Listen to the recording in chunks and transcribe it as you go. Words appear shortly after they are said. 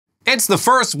It's the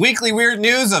first weekly weird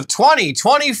news of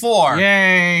 2024.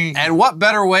 Yay! And what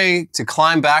better way to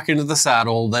climb back into the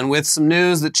saddle than with some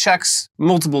news that checks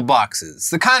multiple boxes?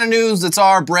 The kind of news that's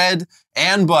our bread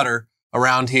and butter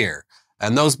around here.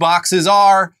 And those boxes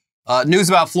are news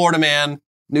about Florida man,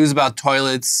 news about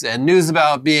toilets, and news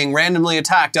about being randomly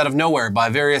attacked out of nowhere by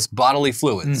various bodily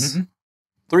fluids.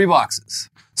 3 boxes.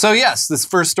 So yes, this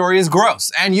first story is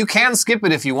gross, and you can skip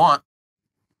it if you want.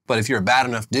 But if you're a bad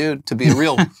enough dude to be a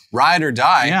real ride or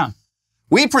die,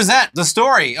 we present the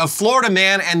story of Florida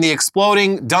man and the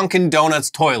exploding Dunkin'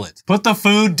 Donuts toilet. Put the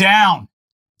food down.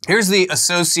 Here's the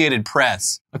Associated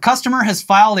Press. A customer has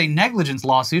filed a negligence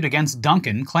lawsuit against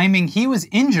Dunkin', claiming he was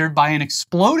injured by an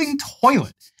exploding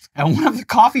toilet at one of the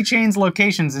coffee chain's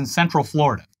locations in Central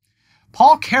Florida.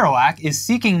 Paul Kerouac is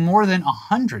seeking more than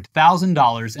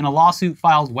 $100,000 in a lawsuit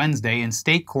filed Wednesday in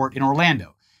state court in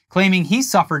Orlando, claiming he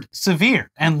suffered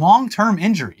severe and long-term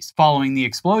injuries following the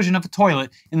explosion of a toilet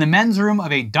in the men's room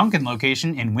of a Dunkin'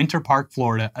 location in Winter Park,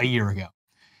 Florida, a year ago.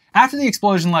 After the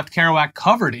explosion left Kerouac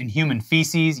covered in human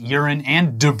feces, urine,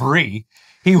 and debris,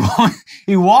 he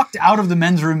walked out of the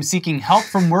men's room seeking help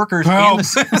from workers and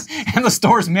the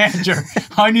store's manager.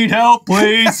 "I need help,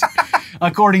 please,"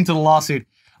 according to the lawsuit.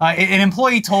 An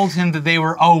employee told him that they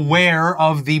were aware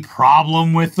of the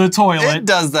problem with the toilet. It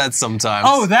does that sometimes.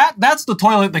 Oh, that's the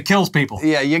toilet that kills people.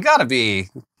 Yeah, you gotta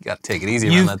take it easy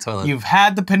around that toilet. You've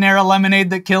had the Panera lemonade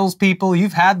that kills people.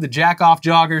 You've had the jack-off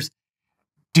joggers.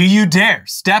 Do you dare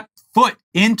step foot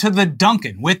into the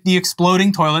Dunkin' with the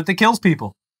exploding toilet that kills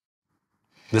people?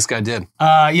 This guy did.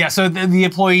 So the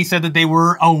employee said that they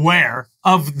were aware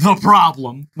of the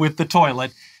problem with the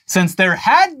toilet since there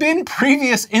had been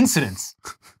previous incidents.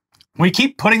 We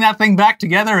keep putting that thing back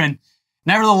together, and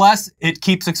nevertheless, it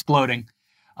keeps exploding.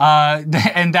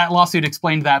 And that lawsuit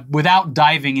explained that without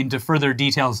diving into further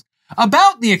details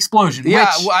about the explosion.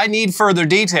 Yeah, I need further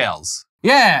details.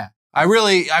 Yeah. I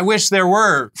wish there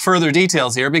were further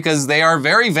details here because they are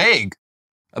very vague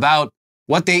about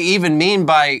what they even mean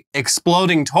by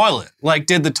exploding toilet. Like,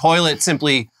 did the toilet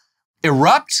simply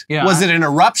erupt? Yeah. Was it an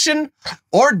eruption?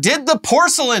 Or did the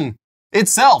porcelain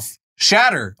itself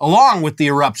shatter along with the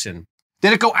eruption?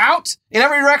 Did it go out in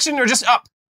every direction or just up?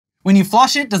 When you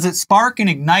flush it, does it spark and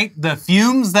ignite the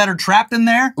fumes that are trapped in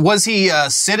there? Was he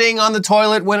sitting on the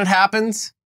toilet when it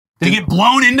happened? Did he get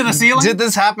blown into the ceiling? Did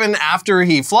this happen after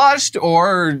he flushed,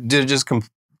 or did it just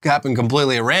happen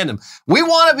completely at random? We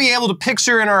want to be able to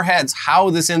picture in our heads how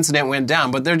this incident went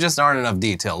down, but there just aren't enough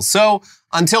details. So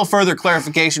until further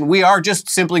clarification, we are just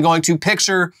simply going to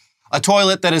picture a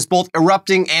toilet that is both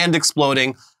erupting and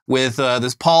exploding with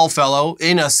this Paul fellow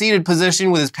in a seated position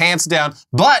with his pants down,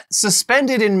 but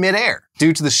suspended in midair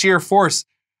due to the sheer force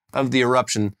of the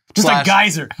eruption. Just a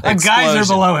geyser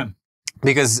below him.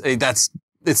 Because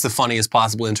it's the funniest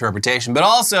possible interpretation, but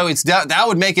also that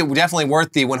would make it definitely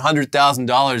worth the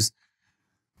 $100,000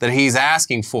 that he's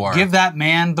asking for. Give that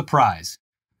man the prize.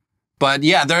 But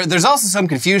yeah, there's also some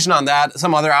confusion on that.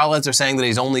 Some other outlets are saying that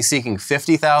he's only seeking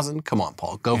 $50,000. Come on,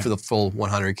 Paul, go for the full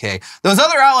 $100K. Those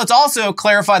other outlets also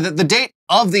clarify that the date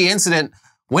of the incident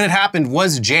when it happened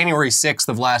was January 6th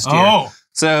of last year. Oh.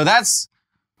 So that's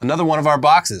another one of our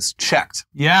boxes checked.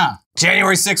 Yeah.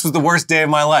 January 6th was the worst day of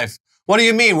my life. What do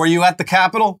you mean? Were you at the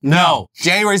Capitol? No.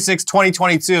 January 6th,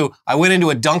 2022, I went into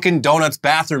a Dunkin' Donuts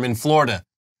bathroom in Florida.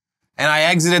 And I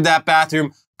exited that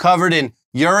bathroom covered in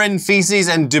urine, feces,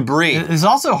 and debris. This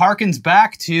also harkens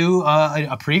back to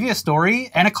a previous story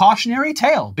and a cautionary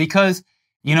tale because,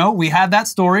 you know, we had that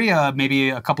story maybe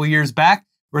a couple years back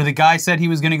where the guy said he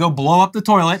was going to go blow up the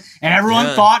toilet and everyone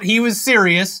thought he was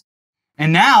serious.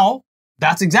 And now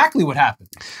that's exactly what happened.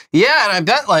 Yeah, and I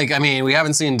bet, we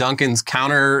haven't seen Dunkin's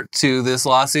counter to this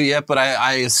lawsuit yet, but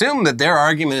I assume that their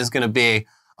argument is going to be,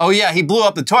 oh yeah, he blew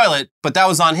up the toilet, but that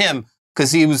was on him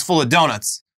because he was full of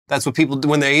donuts. That's what people do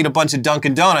when they eat a bunch of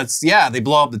Dunkin' Donuts. Yeah, they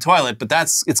blow up the toilet, but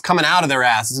it's coming out of their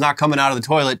ass. It's not coming out of the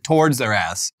toilet towards their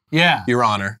ass. Yeah. Your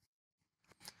Honor.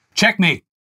 Checkmate.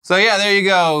 So yeah, there you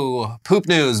go. Poop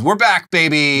news. We're back,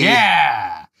 baby.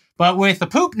 Yeah. But with the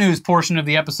poop news portion of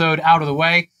the episode out of the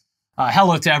way,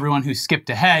 hello to everyone who skipped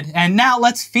ahead. And now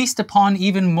let's feast upon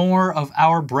even more of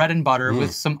our bread and butter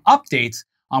with some updates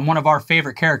on one of our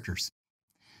favorite characters.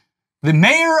 The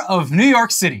mayor of New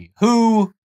York City,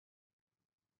 who,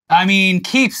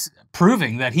 keeps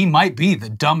proving that he might be the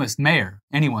dumbest mayor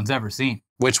anyone's ever seen.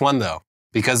 Which one, though?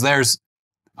 Because there's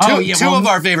two of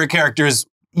our favorite characters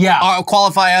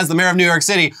qualify as the mayor of New York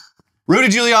City, Rudy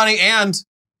Giuliani and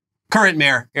current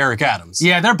mayor Eric Adams.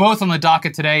 Yeah, they're both on the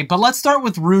docket today, but let's start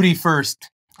with Rudy first.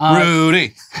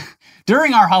 Rudy.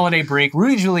 During our holiday break,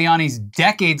 Rudy Giuliani's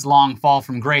decades-long fall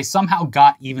from grace somehow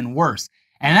got even worse.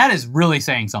 And that is really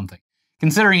saying something,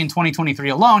 considering in 2023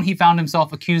 alone, he found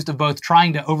himself accused of both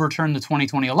trying to overturn the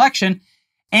 2020 election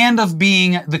and of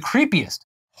being the creepiest,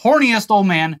 horniest old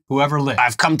man who ever lived.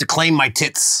 I've come to claim my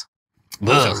tits.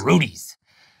 Those are Rudy's.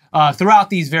 Throughout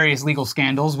these various legal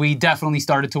scandals, we definitely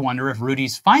started to wonder if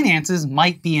Rudy's finances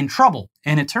might be in trouble.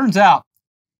 And it turns out,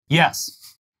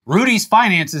 yes, Rudy's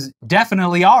finances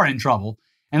definitely are in trouble.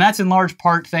 And that's in large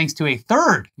part thanks to a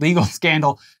third legal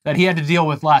scandal that he had to deal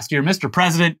with last year. Mr.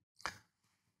 President,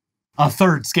 a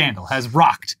third scandal has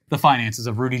rocked the finances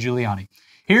of Rudy Giuliani.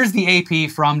 Here's the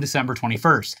AP from December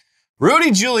 21st.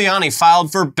 Rudy Giuliani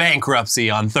filed for bankruptcy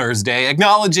on Thursday,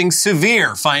 acknowledging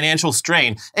severe financial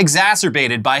strain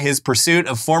exacerbated by his pursuit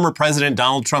of former President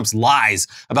Donald Trump's lies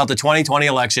about the 2020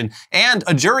 election and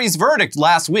a jury's verdict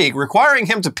last week requiring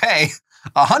him to pay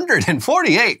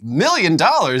 $148 million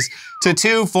to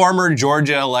two former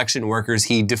Georgia election workers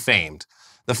he defamed.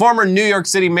 The former New York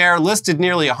City mayor listed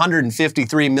nearly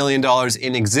 $153 million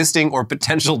in existing or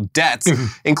potential debts,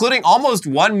 including almost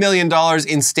 $1 million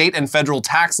in state and federal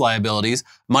tax liabilities,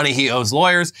 money he owes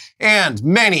lawyers, and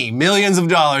many millions of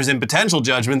dollars in potential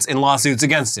judgments in lawsuits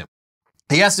against him.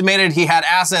 He estimated he had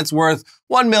assets worth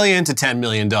 $1 million to $10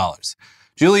 million.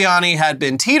 Giuliani had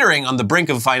been teetering on the brink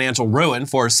of financial ruin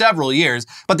for several years,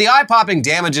 but the eye-popping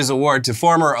damages award to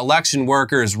former election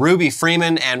workers Ruby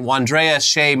Freeman and Wandrea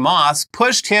Shea Moss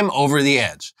pushed him over the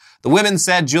edge. The women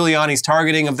said Giuliani's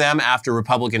targeting of them after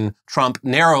Republican Trump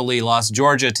narrowly lost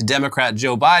Georgia to Democrat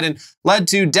Joe Biden led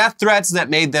to death threats that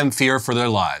made them fear for their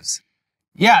lives.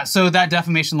 Yeah, so that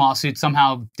defamation lawsuit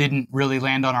somehow didn't really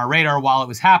land on our radar while it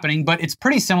was happening, but it's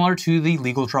pretty similar to the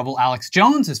legal trouble Alex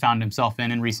Jones has found himself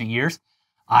in recent years.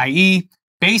 I.e.,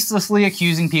 baselessly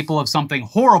accusing people of something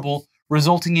horrible,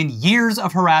 resulting in years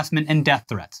of harassment and death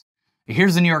threats.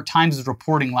 Here's the New York Times'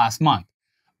 reporting last month.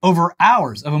 Over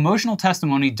hours of emotional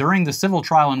testimony during the civil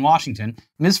trial in Washington,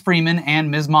 Ms. Freeman and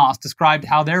Ms. Moss described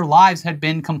how their lives had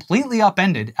been completely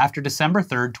upended after December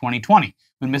 3rd, 2020,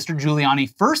 when Mr.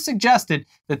 Giuliani first suggested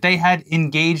that they had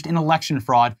engaged in election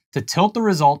fraud to tilt the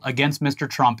result against Mr.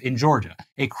 Trump in Georgia,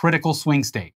 a critical swing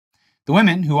state. The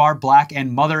women, who are black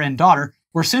and mother and daughter,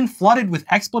 were soon flooded with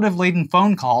expletive-laden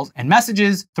phone calls and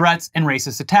messages, threats, and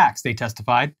racist attacks, they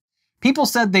testified. People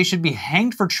said they should be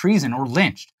hanged for treason or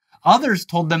lynched. Others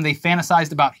told them they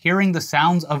fantasized about hearing the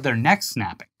sounds of their necks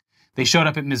snapping. They showed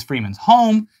up at Ms. Freeman's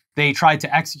home. They tried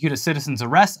to execute a citizen's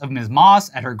arrest of Ms. Moss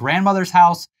at her grandmother's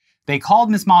house. They called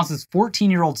Ms. Moss's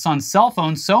 14-year-old son's cell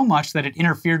phone so much that it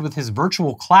interfered with his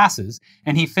virtual classes,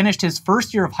 and he finished his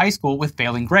first year of high school with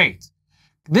failing grades.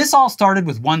 This all started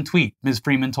with one tweet, Ms.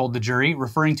 Freeman told the jury,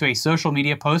 referring to a social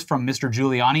media post from Mr.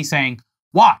 Giuliani saying,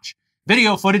 "Watch,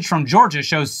 video footage from Georgia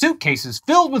shows suitcases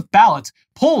filled with ballots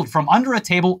pulled from under a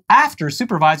table after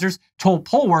supervisors told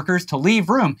poll workers to leave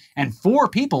room and 4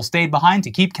 people stayed behind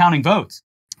to keep counting votes."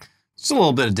 Just a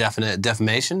little bit of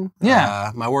defamation.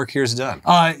 Yeah. My work here is done.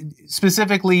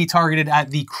 Specifically targeted at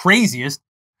the craziest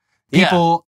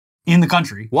people in the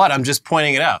country. What? I'm just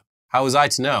pointing it out. How was I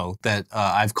to know that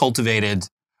I've cultivated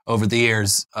over the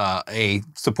years a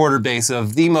supporter base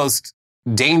of the most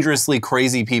dangerously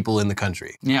crazy people in the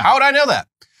country? Yeah. How would I know that?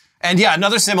 And yeah,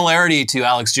 another similarity to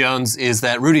Alex Jones is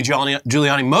that Rudy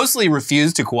Giuliani mostly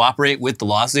refused to cooperate with the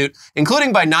lawsuit,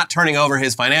 including by not turning over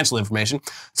his financial information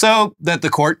so that the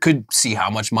court could see how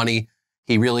much money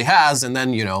he really has and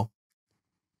then,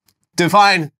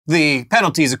 define the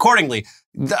penalties accordingly.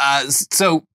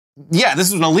 So yeah,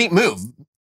 this was an elite move.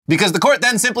 Because the court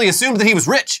then simply assumed that he was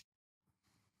rich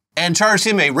and charged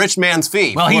him a rich man's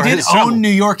fee. Well, he did own New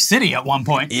York City at one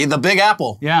point. The Big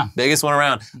Apple. Yeah. Biggest one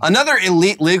around. Another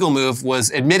elite legal move was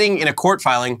admitting in a court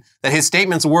filing that his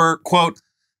statements were, quote,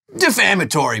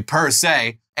 defamatory per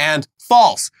se and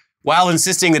false, while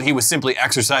insisting that he was simply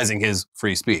exercising his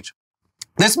free speech.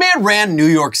 This man ran New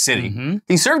York City. Mm-hmm.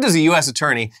 He served as a U.S.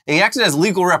 attorney, and he acted as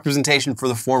legal representation for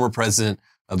the former president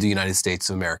of the United States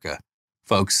of America,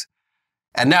 folks.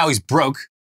 And now he's broke.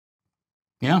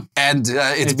 Yeah. And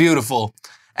it's beautiful.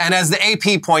 And as the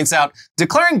AP points out,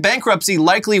 declaring bankruptcy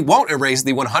likely won't erase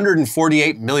the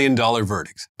 $148 million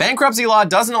verdict. Bankruptcy law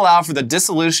doesn't allow for the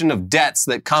dissolution of debts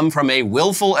that come from a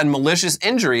willful and malicious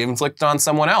injury inflicted on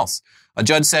someone else. A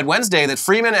judge said Wednesday that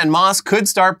Freeman and Moss could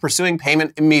start pursuing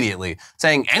payment immediately,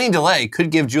 saying any delay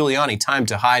could give Giuliani time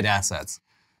to hide assets.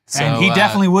 So, and he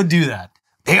definitely would do that.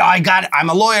 Hey, I got it. I'm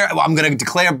a lawyer. I'm going to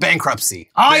declare bankruptcy.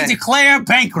 I declare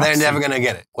bankruptcy. They're never going to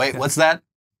get it. Wait, what's that?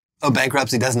 Oh,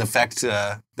 bankruptcy doesn't affect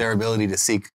their ability to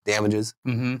seek damages?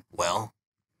 Mm-hmm. Well.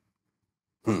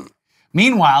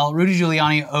 Meanwhile, Rudy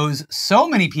Giuliani owes so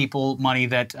many people money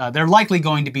that they're likely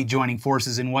going to be joining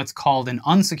forces in what's called an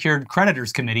unsecured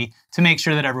creditors committee to make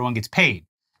sure that everyone gets paid.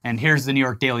 And here's the New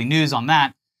York Daily News on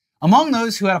that. Among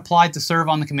those who had applied to serve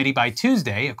on the committee by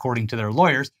Tuesday, according to their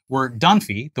lawyers, were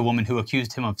Dunphy, the woman who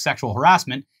accused him of sexual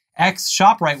harassment,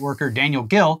 ex-ShopRite worker Daniel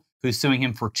Gill, who's suing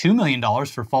him for $2 million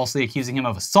for falsely accusing him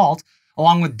of assault,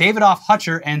 along with Davidoff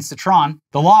Hutcher and Citron,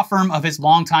 the law firm of his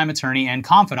longtime attorney and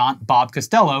confidant, Bob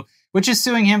Costello, which is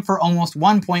suing him for almost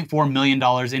 $1.4 million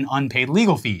in unpaid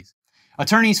legal fees.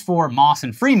 Attorneys for Moss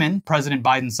and Freeman, President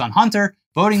Biden's son Hunter,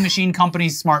 voting machine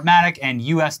companies Smartmatic and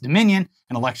U.S. Dominion,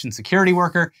 an election security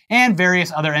worker, and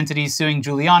various other entities suing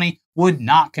Giuliani would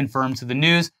not confirm to the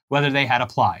news whether they had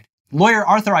applied. Lawyer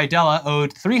Arthur Idella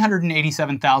owed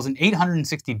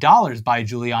 $387,860 by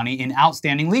Giuliani in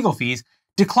outstanding legal fees,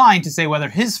 declined to say whether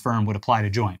his firm would apply to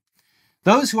join.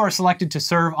 Those who are selected to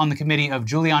serve on the committee of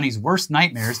Giuliani's worst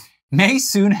nightmares may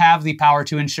soon have the power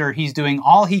to ensure he's doing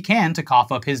all he can to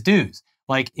cough up his dues,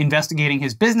 like investigating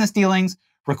his business dealings,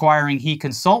 requiring he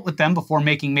consult with them before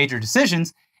making major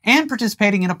decisions, and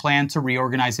participating in a plan to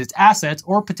reorganize his assets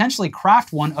or potentially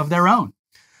craft one of their own.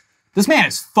 This man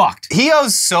is fucked. He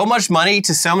owes so much money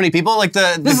to so many people. Like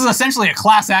this is essentially a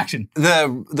class action.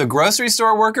 The grocery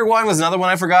store worker one was another one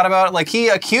I forgot about. Like he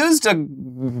accused a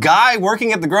guy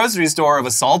working at the grocery store of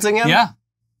assaulting him. Yeah.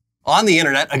 On the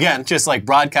internet, again, just like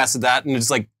broadcasted that and it's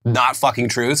like not fucking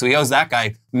true. So he owes that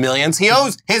guy millions. He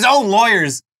owes his own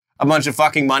lawyers a bunch of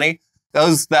fucking money.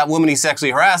 Owes that woman he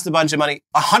sexually harassed a bunch of money.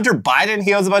 Hunter Biden,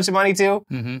 he owes a bunch of money to.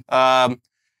 Mm-hmm.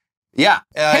 Yeah.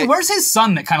 Hey, where's his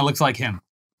son that kind of looks like him?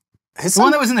 His the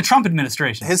one that was in the Trump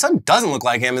administration. His son doesn't look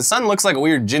like him. His son looks like a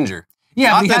weird ginger.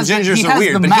 Yeah, not that gingers are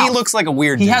weird, but he looks like a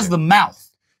weird ginger. He has the mouth.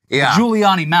 Yeah. The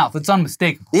Giuliani mouth. It's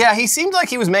unmistakable. Yeah, he seemed like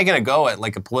he was making a go at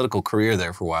like a political career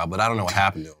there for a while, but I don't know what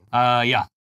happened to him. Yeah.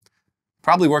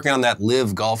 Probably working on that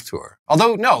Live golf tour.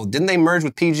 Although, no, didn't they merge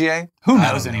with PGA? Who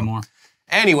knows anymore?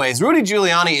 Anyways, Rudy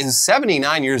Giuliani is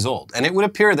 79 years old, and it would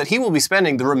appear that he will be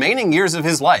spending the remaining years of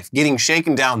his life getting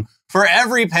shaken down for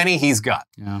every penny he's got.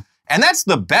 Yeah. And that's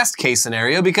the best case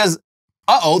scenario because,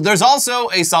 there's also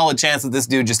a solid chance that this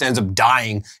dude just ends up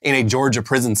dying in a Georgia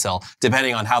prison cell,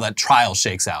 depending on how that trial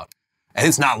shakes out. And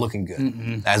it's not looking good.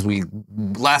 Mm-mm. As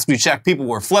last we checked, people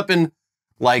were flipping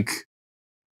like...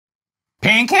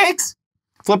 Pancakes?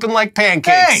 Flipping like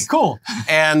pancakes. Hey, cool.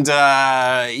 And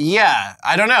yeah,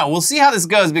 I don't know. We'll see how this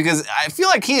goes because I feel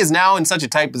like he is now in such a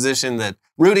tight position that,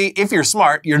 Rudy, if you're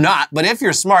smart, you're not, but if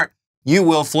you're smart, you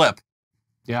will flip.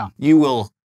 Yeah. You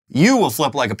will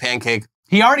flip like a pancake.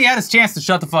 He already had his chance to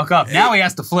shut the fuck up. Now he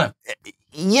has to flip.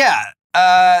 Yeah.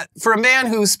 For a man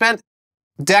who spent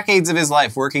decades of his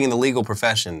life working in the legal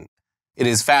profession, it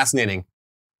is fascinating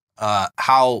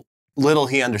how little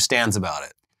he understands about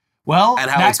it. Well, and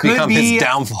how it's become his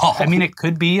downfall. I mean, it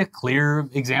could be a clear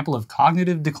example of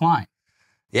cognitive decline.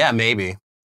 Yeah, maybe.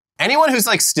 Anyone who's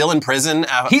like still in prison.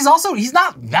 He's not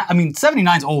that,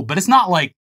 79's old, but it's not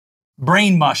like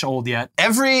brain mush old yet.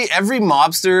 Every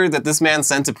mobster that this man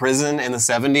sent to prison in the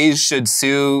 70s should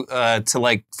sue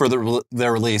for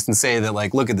their release and say that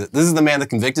like, look at this. This is the man that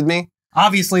convicted me.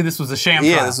 Obviously, this was a sham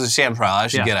trial. Yeah, this was a sham trial. I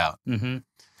should get out. Mm-hmm.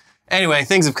 Anyway,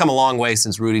 things have come a long way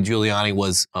since Rudy Giuliani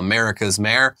was America's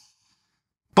mayor.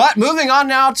 But moving on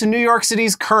now to New York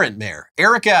City's current mayor,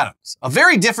 Eric Adams. A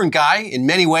very different guy in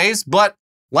many ways, but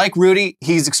like Rudy,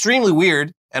 he's extremely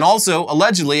weird and also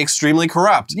allegedly extremely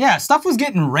corrupt. Yeah, stuff was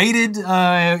getting raided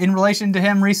in relation to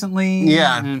him recently.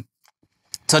 Yeah.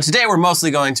 So today we're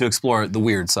mostly going to explore the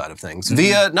weird side of things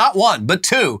via not one, but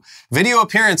two video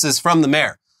appearances from the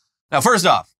mayor. Now, first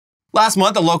off, last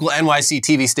month, a local NYC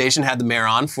TV station had the mayor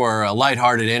on for a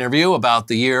lighthearted interview about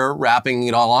the year, wrapping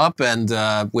it all up,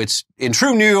 and which, in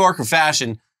true New Yorker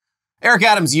fashion, Eric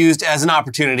Adams used as an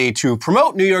opportunity to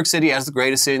promote New York City as the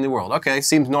greatest city in the world. Okay,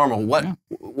 seems normal.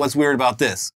 What's weird about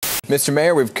this? Mr.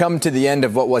 Mayor, we've come to the end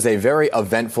of what was a very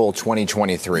eventful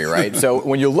 2023, right? So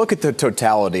when you look at the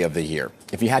totality of the year,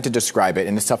 if you had to describe it,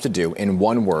 and it's tough to do, in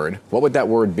one word, what would that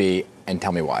word be, and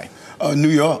tell me why? New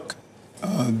York.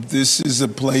 This is a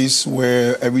place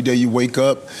where every day you wake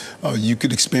up, you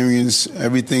could experience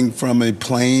everything from a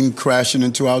plane crashing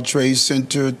into our trade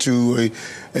center to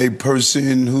a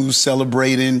person who's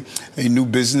celebrating a new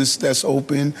business that's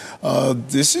open.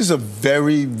 This is a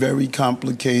very, very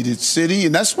complicated city,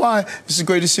 and that's why it's the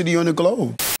greatest city on the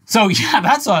globe. So yeah,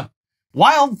 that's a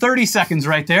wild 30 seconds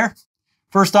right there.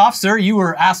 First off, sir, you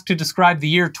were asked to describe the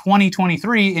year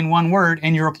 2023 in one word,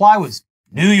 and your reply was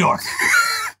New York.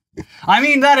 I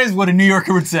mean, that is what a New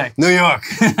Yorker would say. New York.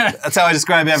 That's how I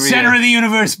describe every Center year. of the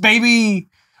universe, baby.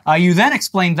 You then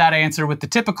explained that answer with the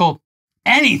typical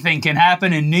anything can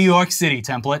happen in New York City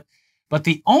template. But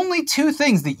the only two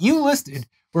things that you listed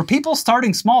were people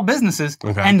starting small businesses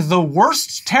and the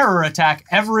worst terror attack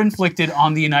ever inflicted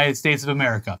on the United States of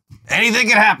America. Anything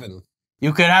could happen.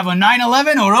 You could have a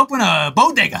 9/11 or open a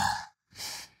bodega.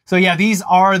 So yeah, these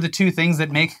are the two things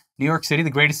that make New York City the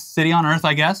greatest city on earth,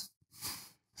 I guess.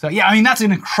 So yeah, I mean, that's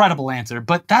an incredible answer,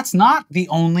 but that's not the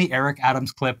only Eric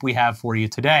Adams clip we have for you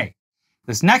today.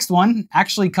 This next one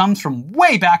actually comes from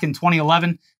way back in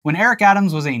 2011 when Eric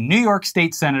Adams was a New York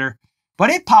State Senator, but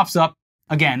it pops up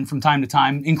again from time to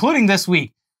time, including this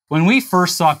week when we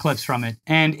first saw clips from it,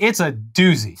 and it's a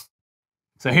doozy.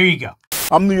 So here you go.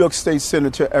 I'm New York State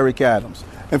Senator Eric Adams,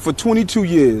 and for 22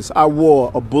 years I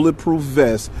wore a bulletproof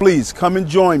vest. Please come and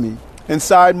join me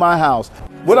inside my house.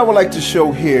 What I would like to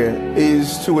show here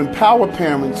is to empower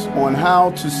parents on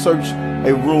how to search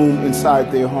a room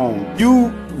inside their home. You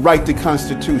write the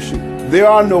Constitution. There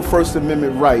are no First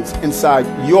Amendment rights inside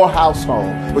your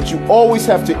household, but you always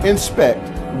have to inspect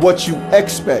what you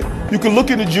expect. You can look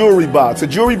in a jewelry box. A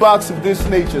jewelry box of this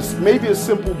nature, maybe a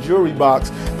simple jewelry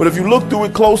box, but if you look through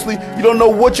it closely, you don't know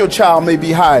what your child may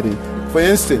be hiding. For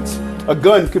instance, a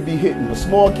gun could be hidden, a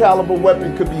small caliber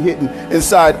weapon could be hidden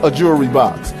inside a jewelry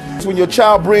box. When your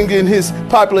child brings in his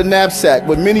popular knapsack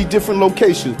with many different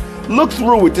locations, look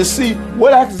through it to see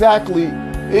what exactly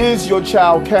is your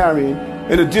child carrying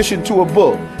in addition to a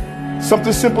book.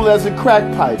 Something simple as a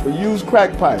crack pipe, a used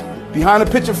crack pipe. Behind a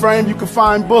picture frame, you can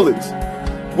find bullets.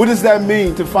 What does that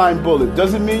mean to find bullets?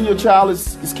 Does it mean your child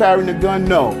is carrying a gun?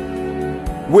 No.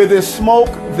 Where there's smoke,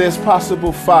 there's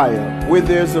possible fire. Where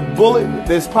there's a bullet,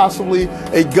 there's possibly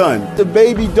a gun. The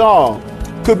baby doll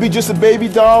could be just a baby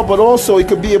doll, but also it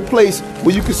could be a place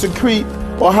where you can secrete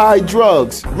or hide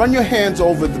drugs. Run your hands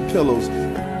over the pillows.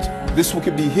 This one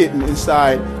could be hidden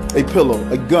inside a pillow,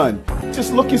 a gun.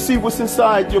 Just look and see what's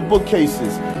inside your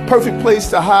bookcases. Perfect place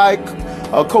to hide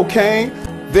cocaine.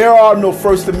 There are no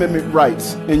First Amendment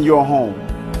rights in your home.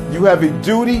 You have a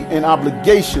duty and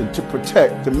obligation to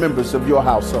protect the members of your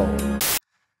household.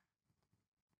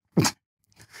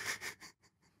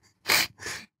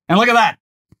 And look at that.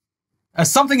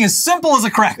 Something as simple as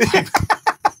a crack pipe.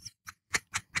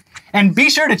 And be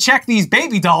sure to check these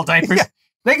baby doll diapers. Yeah.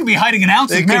 They could be hiding an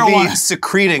ounce of marijuana. They could be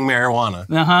secreting marijuana.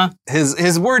 Uh-huh.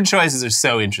 His word choices are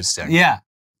so interesting. Yeah.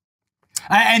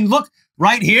 And look,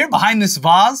 right here behind this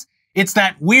vase, it's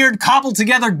that weird cobbled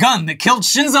together gun that killed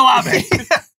Shinzo Abe.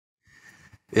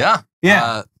 Yeah.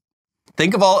 Yeah.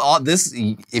 Think of all this.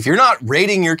 If you're not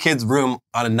raiding your kid's room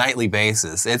on a nightly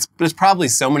basis, there's probably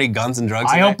so many guns and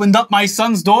drugs. I opened up my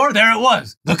son's door. There it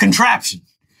was. The contraption.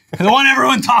 The one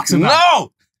everyone talks about.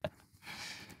 No!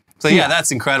 So yeah,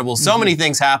 that's incredible. So many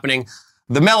things happening.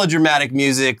 The melodramatic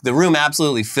music, the room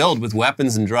absolutely filled with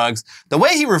weapons and drugs. The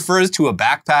way he refers to a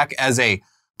backpack as a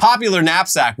popular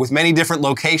knapsack with many different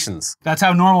locations. That's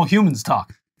how normal humans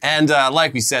talk. And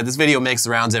like we said, this video makes the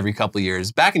rounds every couple of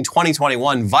years. Back in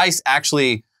 2021, Vice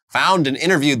actually found and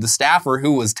interviewed the staffer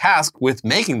who was tasked with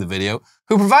making the video,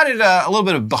 who provided a little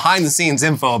bit of behind-the-scenes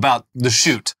info about the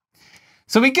shoot.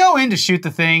 So we go in to shoot the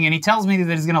thing, and he tells me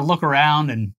that he's going to look around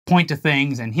and point to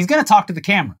things, and he's going to talk to the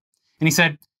camera. And he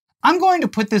said, I'm going to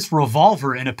put this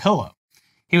revolver in a pillow.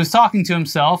 He was talking to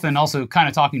himself and also kind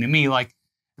of talking to me like,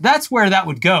 that's where that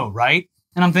would go, right?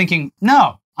 And I'm thinking,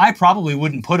 no, I probably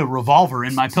wouldn't put a revolver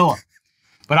in my pillow.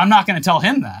 But I'm not going to tell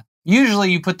him that.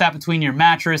 Usually you put that between your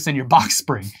mattress and your box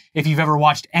spring, if you've ever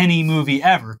watched any movie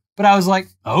ever. But I was like,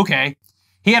 okay.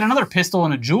 He had another pistol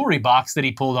in a jewelry box that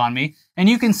he pulled on me, and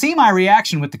you can see my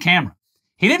reaction with the camera.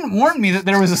 He didn't warn me that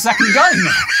there was a second gun in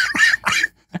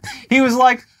there. He was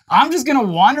like, I'm just going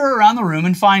to wander around the room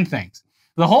and find things.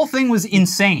 The whole thing was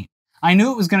insane. I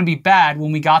knew it was going to be bad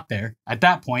when we got there. At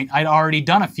that point, I'd already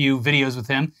done a few videos with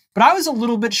him, but I was a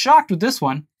little bit shocked with this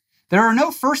one. There are no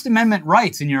First Amendment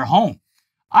rights in your home.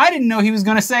 I didn't know he was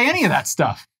going to say any of that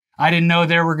stuff. I didn't know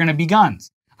there were going to be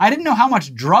guns. I didn't know how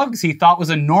much drugs he thought was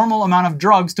a normal amount of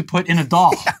drugs to put in a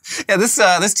doll. Yeah,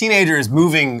 this teenager is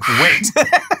moving weight.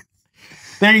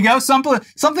 There you go.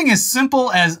 Something as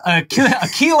simple as a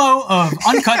kilo of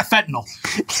uncut fentanyl.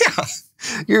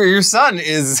 Yeah, your son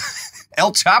is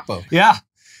El Chapo. Yeah.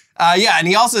 Yeah, and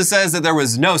he also says that there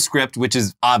was no script, which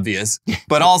is obvious,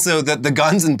 but also that the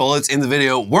guns and bullets in the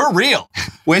video were real,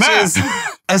 which is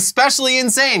especially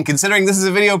insane considering this is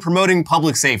a video promoting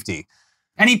public safety.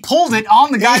 And he pulled it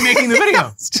on the guy making the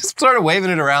video. Just sort of waving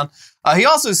it around. He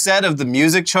also said of the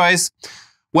music choice,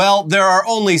 well, there are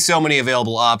only so many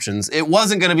available options. It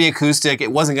wasn't going to be acoustic.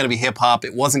 It wasn't going to be hip hop.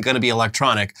 It wasn't going to be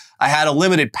electronic. I had a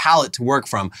limited palette to work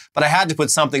from, but I had to put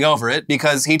something over it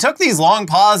because he took these long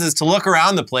pauses to look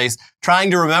around the place, trying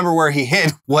to remember where he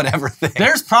hid whatever thing.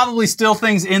 There's probably still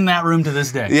things in that room to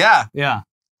this day. Yeah. Yeah.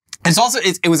 It's also,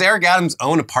 it was Eric Adams'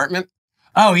 own apartment.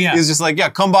 Oh, yeah. He was just like, yeah,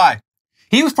 come by.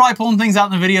 He was probably pulling things out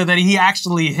in the video that he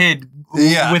actually hid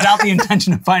without the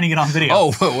intention of finding it on video.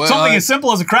 Oh, well, something as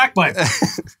simple as a crack pipe.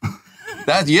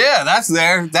 That's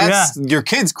there. That's your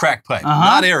kid's crack pipe,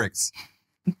 not Eric's.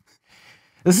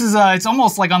 This is, it's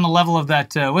almost like on the level of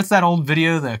that, what's that old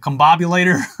video, the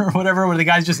combobulator or whatever, where the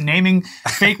guy's just naming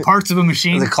fake parts of a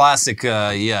machine. The classic,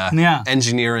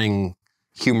 engineering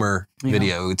humor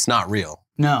video. It's not real.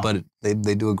 No. But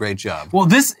they do a great job. Well,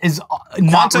 this is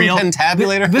not real. Quantum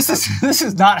pentabulator? This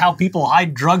is not how people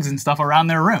hide drugs and stuff around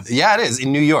their room. Yeah, it is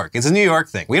in New York. It's a New York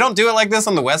thing. We don't do it like this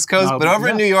on the West Coast, but over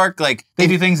in New York, like they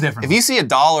do things different. If you see a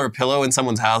doll or a pillow in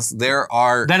someone's house,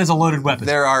 that is a loaded weapon.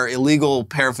 There are illegal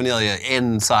paraphernalia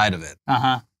inside of it.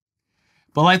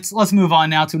 But let's move on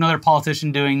now to another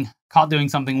politician caught doing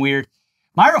something weird.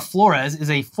 Mayra Flores is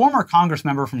a former Congress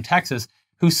member from Texas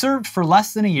who served for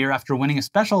less than a year after winning a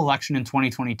special election in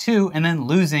 2022 and then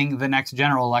losing the next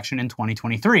general election in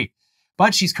 2023.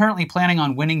 But she's currently planning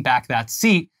on winning back that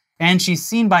seat, and she's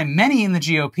seen by many in the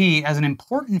GOP as an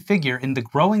important figure in the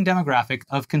growing demographic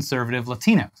of conservative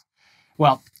Latinos.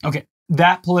 Well, okay,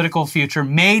 that political future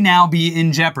may now be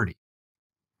in jeopardy.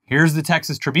 Here's the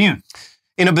Texas Tribune.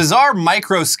 In a bizarre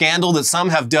micro-scandal that some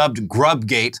have dubbed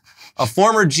GrubGate, a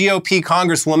former GOP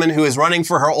congresswoman who is running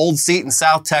for her old seat in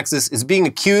South Texas is being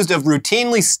accused of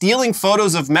routinely stealing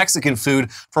photos of Mexican food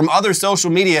from other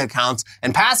social media accounts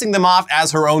and passing them off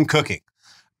as her own cooking.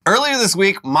 Earlier this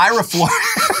week, Mayra Flores...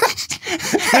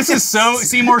 This is so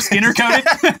Seymour Skinner coded.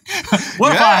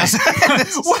 What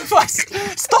if I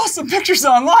stole some pictures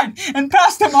online and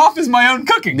passed them off as my own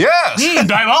cooking? Yes.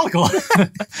 Diabolical.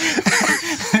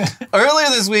 Earlier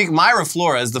this week, Mayra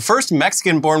Flores, the first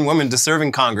Mexican-born woman to serve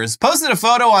in Congress, posted a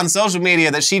photo on social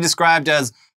media that she described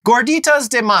as gorditas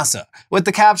de masa, with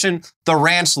the caption, "The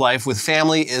ranch life with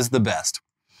family is the best."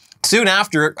 Soon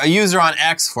after, a user on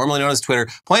X, formerly known as Twitter,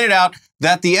 pointed out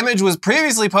that the image was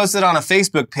previously posted on a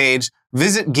Facebook page,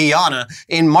 Visit Guyana,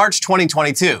 in March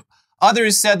 2022.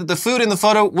 Others said that the food in the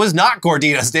photo was not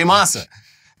gorditas de masa.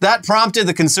 That prompted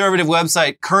the conservative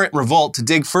website Current Revolt to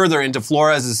dig further into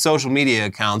Flores' social media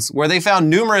accounts, where they found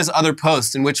numerous other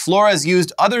posts in which Flores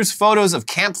used others' photos of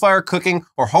campfire cooking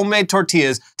or homemade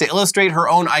tortillas to illustrate her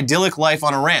own idyllic life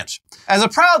on a ranch. As a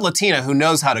proud Latina who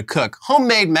knows how to cook,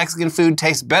 homemade Mexican food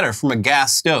tastes better from a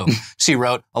gas stove, she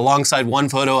wrote, alongside one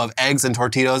photo of eggs and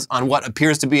tortillas on what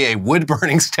appears to be a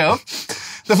wood-burning stove.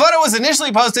 The photo was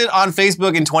initially posted on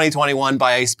Facebook in 2021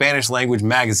 by a Spanish-language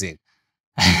magazine.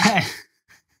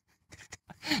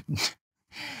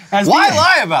 Why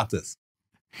lie about this?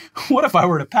 What if I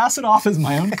were to pass it off as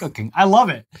my own cooking? I love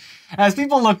it. As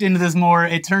people looked into this more,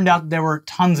 it turned out there were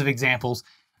tons of examples.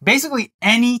 Basically,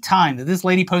 any time that this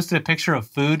lady posted a picture of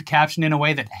food captioned in a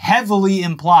way that heavily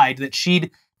implied that she'd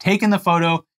taken the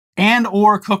photo and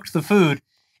or cooked the food,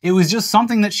 it was just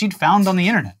something that she'd found on the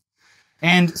internet.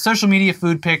 And social media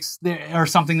food pics are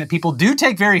something that people do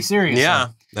take very seriously. Yeah,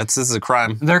 this is a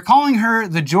crime. They're calling her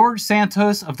the George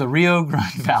Santos of the Rio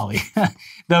Grande Valley,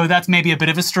 though that's maybe a bit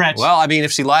of a stretch. Well, I mean,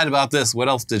 if she lied about this, what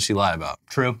else did she lie about?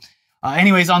 True.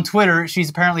 Anyways, on Twitter,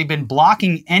 she's apparently been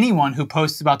blocking anyone who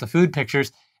posts about the food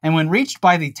pictures, and when reached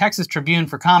by the Texas Tribune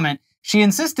for comment, she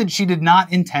insisted she did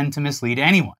not intend to mislead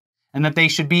anyone, and that they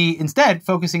should be instead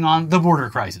focusing on the border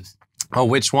crisis. Oh,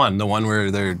 which one? The one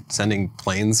where they're sending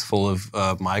planes full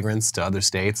of migrants to other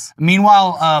states?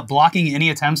 Meanwhile, blocking any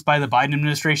attempts by the Biden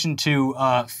administration to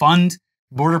fund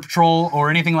Border Patrol or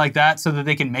anything like that so that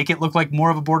they can make it look like more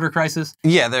of a border crisis?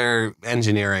 Yeah, they're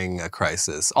engineering a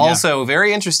crisis. Also,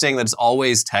 very interesting that it's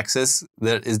always Texas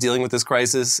that is dealing with this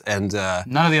crisis, and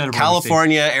none of the other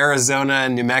California, Arizona,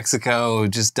 and New Mexico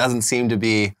just doesn't seem to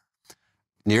be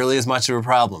nearly as much of a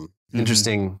problem.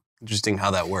 Interesting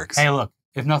how that works. Hey, look.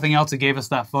 If nothing else, it gave us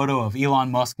that photo of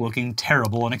Elon Musk looking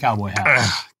terrible in a cowboy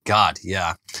hat. God,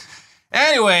 yeah.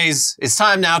 Anyways, it's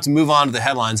time now to move on to the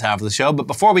headlines half of the show. But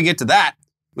before we get to that,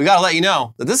 we got to let you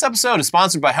know that this episode is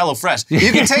sponsored by HelloFresh.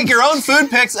 You can take your own food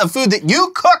pics of food that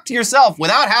you cooked yourself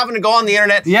without having to go on the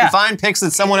internet and find pics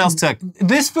that someone else took.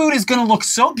 This food is going to look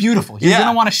so beautiful. You're going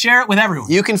to want to share it with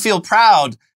everyone. You can feel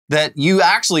proud that you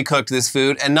actually cooked this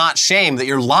food and not shame that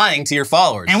you're lying to your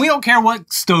followers. And we don't care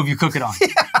what stove you cook it on.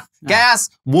 Gas,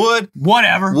 wood,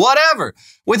 whatever.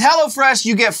 With HelloFresh,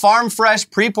 you get farm-fresh,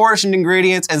 pre-portioned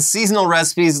ingredients and seasonal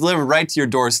recipes delivered right to your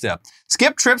doorstep.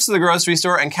 Skip trips to the grocery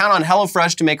store and count on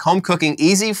HelloFresh to make home cooking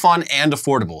easy, fun, and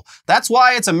affordable. That's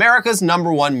why it's America's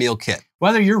 #1 meal kit.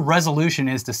 Whether your resolution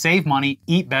is to save money,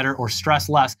 eat better, or stress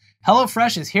less,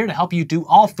 HelloFresh is here to help you do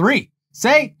all three.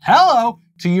 Say hello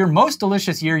to your most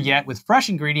delicious year yet with fresh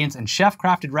ingredients and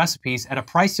chef-crafted recipes at a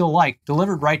price you'll like,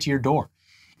 delivered right to your door.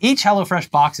 Each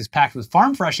HelloFresh box is packed with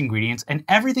farm-fresh ingredients, and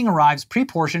everything arrives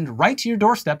pre-portioned right to your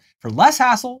doorstep for less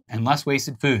hassle and less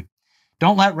wasted food.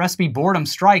 Don't let recipe boredom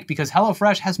strike, because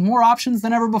HelloFresh has more options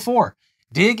than ever before.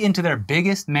 Dig into their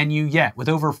biggest menu yet, with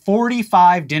over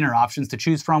 45 dinner options to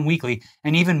choose from weekly,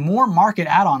 and even more market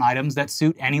add-on items that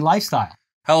suit any lifestyle.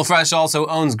 HelloFresh also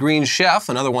owns Green Chef,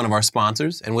 another one of our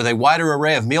sponsors, and with a wider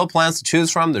array of meal plans to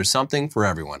choose from, there's something for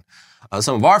everyone.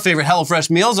 Some of our favorite HelloFresh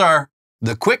meals are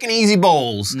the quick and easy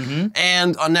bowls.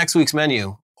 And on next week's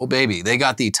menu, oh baby, they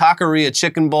got the taqueria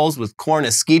chicken bowls with corn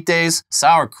esquites,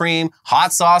 sour cream,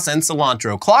 hot sauce, and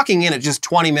cilantro, clocking in at just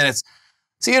 20 minutes.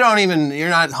 So you're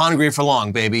not hungry for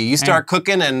long, baby. You start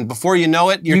cooking, and before you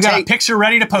know it, you got a picture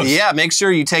ready to post. Yeah, make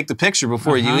sure you take the picture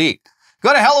before you eat.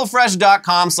 Go to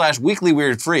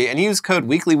HelloFresh.com/weeklyweirdfree and use code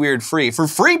weeklyweirdfree for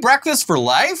free breakfast for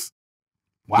life.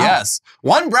 Wow. Yes.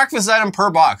 One breakfast item per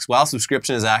box while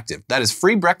subscription is active. That is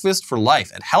free breakfast for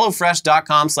life at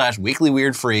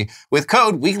HelloFresh.com/weeklyweirdfree with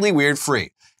code weeklyweirdfree.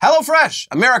 HelloFresh,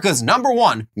 America's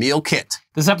 #1 meal kit.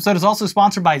 This episode is also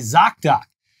sponsored by ZocDoc.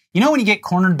 You know when you get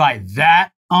cornered by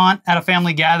that aunt at a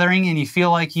family gathering and you feel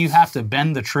like you have to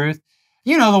bend the truth?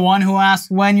 You know, the one who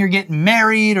asks when you're getting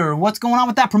married, or what's going on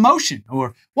with that promotion,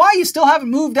 or why you still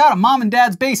haven't moved out of mom and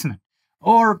dad's basement,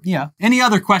 or, any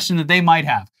other question that they might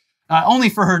have. Only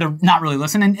for her to not really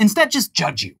listen and instead just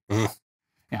judge you.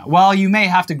 Yeah, while you may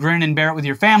have to grin and bear it with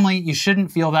your family, you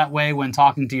shouldn't feel that way when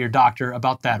talking to your doctor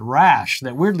about that rash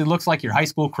that weirdly looks like your high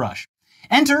school crush.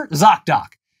 Enter ZocDoc,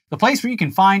 the place where you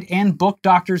can find and book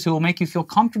doctors who will make you feel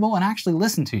comfortable and actually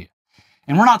listen to you.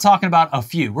 And we're not talking about a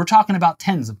few, we're talking about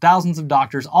tens of thousands of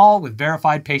doctors, all with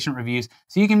verified patient reviews,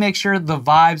 so you can make sure the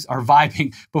vibes are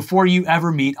vibing before you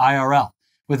ever meet IRL.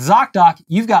 With ZocDoc,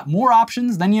 you've got more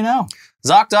options than you know.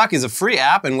 ZocDoc is a free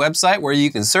app and website where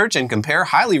you can search and compare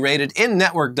highly rated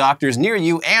in-network doctors near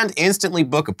you and instantly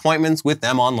book appointments with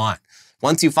them online.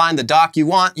 Once you find the doc you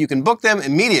want, you can book them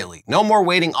immediately. No more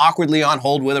waiting awkwardly on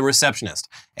hold with a receptionist.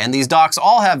 And these docs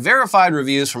all have verified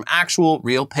reviews from actual,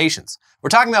 real patients. We're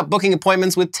talking about booking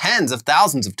appointments with tens of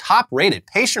thousands of top-rated,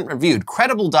 patient-reviewed,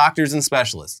 credible doctors and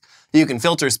specialists. You can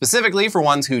filter specifically for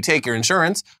ones who take your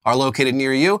insurance, are located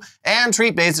near you, and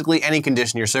treat basically any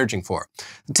condition you're searching for.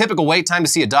 The typical wait time to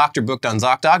see a doctor booked on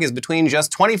ZocDoc is between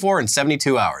just 24 and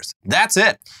 72 hours. That's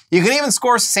it. You can even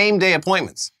score same-day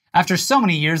appointments. After so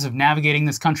many years of navigating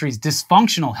this country's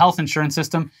dysfunctional health insurance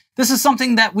system, this is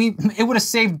something that it would have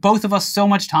saved both of us so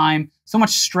much time, so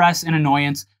much stress and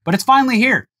annoyance, but it's finally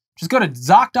here. Just go to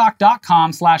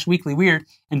ZocDoc.com/weeklyweird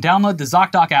and download the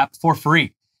ZocDoc app for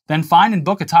free. Then find and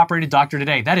book a top-rated doctor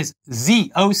today. That is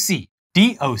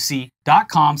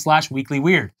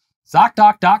ZocDoc.com/weeklyweird.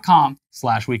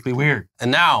 ZocDoc.com/weeklyweird.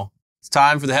 And now it's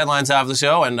time for the headlines half of the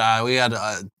show, and we had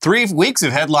 3 weeks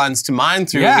of headlines to mine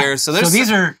through here. So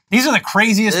these are the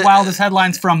craziest, wildest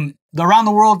headlines from around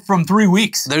the world from 3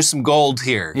 weeks. There's some gold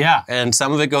here. Yeah. And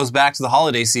some of it goes back to the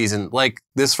holiday season, like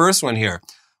this first one here.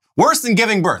 Worse than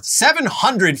giving birth.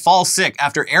 700 fall sick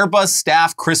after Airbus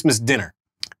staff Christmas dinner.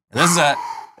 And this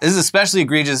is especially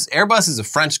egregious. Airbus is a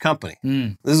French company.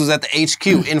 This was at the HQ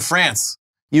in France.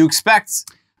 You expect...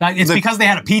 It's because they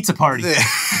had a pizza party.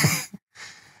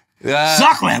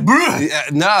 Sacre bleu!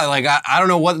 No, I don't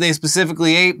know what they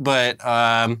specifically ate, but...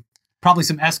 probably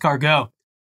some escargot.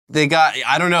 They got,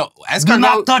 I don't know. Escargot, do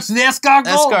not touch the escargot!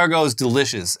 Escargot is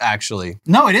delicious, actually.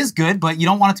 No, it is good, but you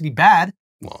don't want it to be bad.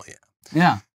 Well, yeah.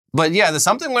 Yeah. But yeah,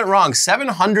 something went wrong.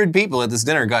 700 people at this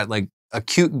dinner got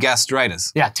acute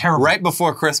gastritis. Yeah, terrible. Right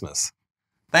before Christmas.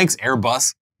 Thanks,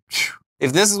 Airbus.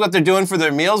 If this is what they're doing for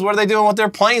their meals, what are they doing with their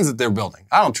planes that they're building?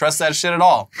 I don't trust that shit at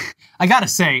all. I gotta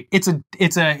say, it's a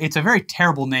very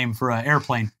terrible name for an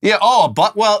airplane. Yeah,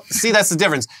 well, see, that's the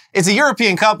difference. It's a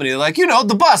European company. They're like,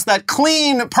 the bus, that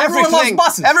clean, perfect Everyone thing. loves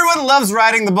buses. Everyone loves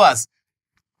riding the bus.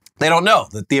 They don't know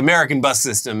that the American bus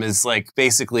system is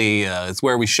basically, it's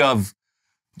where we shove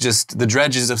just the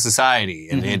dredges of society,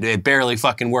 and it barely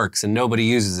fucking works, and nobody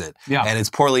uses it. Yeah. And it's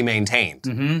poorly maintained.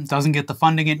 Doesn't get the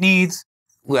funding it needs.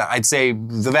 Well, I'd say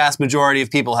the vast majority of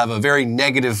people have a very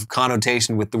negative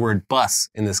connotation with the word bus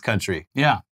in this country.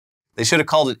 Yeah. They should have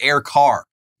called it air car.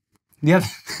 Yeah.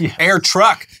 Air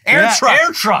truck. Air truck.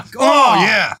 Air truck. Oh,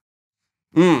 yeah.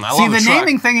 I See, love the truck.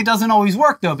 naming thing, it doesn't always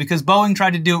work, though, because Boeing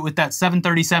tried to do it with that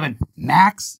 737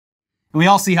 MAX, and we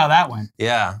all see how that went.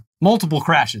 Yeah. Multiple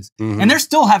crashes. And they're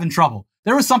still having trouble.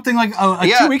 There was something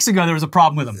 2 weeks ago, there was a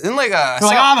problem with them. And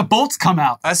The bolts come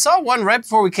out. I saw one right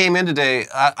before we came in today.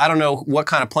 I don't know what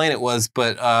kind of plane it was,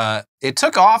 but it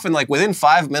took off, and within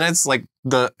 5 minutes,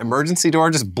 the emergency door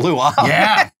just blew off.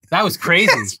 Yeah, that was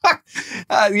crazy.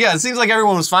 Yeah, it seems like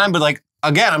everyone was fine, but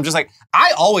again, I'm just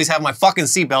I always have my fucking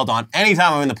seatbelt on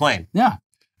anytime I'm in the plane. Yeah.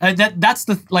 That's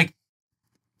the, like,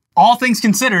 all things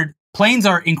considered, planes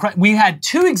are we had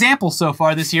 2 examples so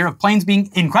far this year of planes being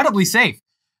incredibly safe.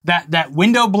 That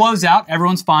window blows out,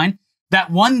 everyone's fine.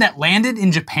 That one that landed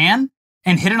in Japan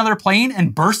and hit another plane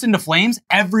and burst into flames,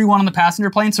 everyone on the passenger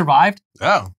plane survived.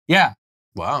 Oh. Yeah.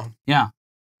 Wow. Yeah.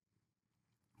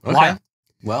 Okay. Wild.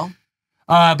 Well.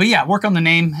 But yeah, work on the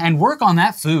name and work on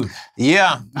that food.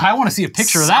 Yeah. I want to see a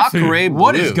picture of that food. Sacre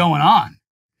What bleu. is going on?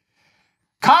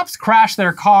 Cops crash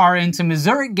their car into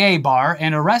Missouri gay bar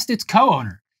and arrest its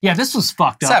co-owner. Yeah, this was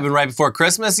fucked This up. happened right before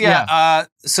Christmas. Yeah.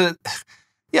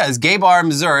 This gay bar in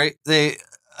Missouri,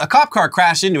 a cop car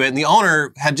crashed into it, and the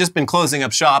owner had just been closing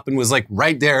up shop and was like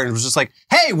right there and was just like,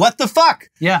 hey, what the fuck?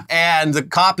 Yeah. And the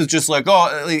cop is just like, oh,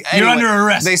 anyway, You're under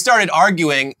arrest. They started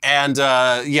arguing, and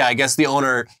I guess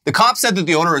the cop said that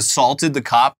the owner assaulted the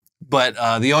cop, but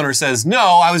the owner says, no,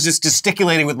 I was just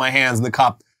gesticulating with my hands, and the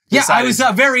cop decided. I was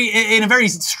in a very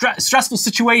stressful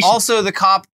situation. Also, the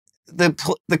cop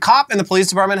and the police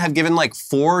department have given like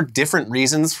 4 different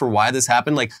reasons for why this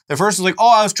happened. Like the first was like, oh,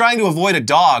 I was trying to avoid a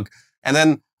dog. And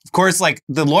then, of course, like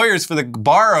the lawyers for the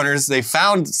bar owners, they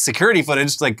found security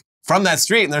footage like from that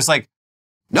street. And they're just like,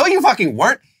 no, you fucking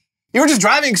weren't. You were just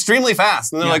driving extremely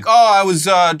fast. And they're like, oh, I was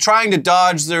trying to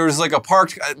dodge. There was like a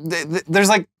parked, there's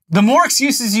like. The more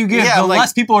excuses you give, the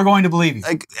less people are going to believe you.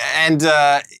 Like, and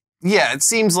it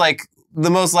seems like the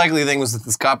most likely thing was that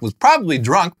this cop was probably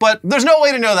drunk, but there's no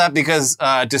way to know that because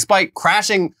despite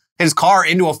crashing his car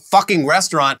into a fucking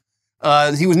restaurant,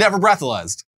 he was never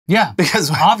breathalyzed. Yeah, because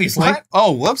obviously. What?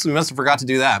 Oh, whoops, we must have forgot to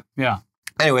do that. Yeah.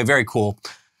 Anyway, very cool.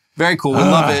 Very cool. We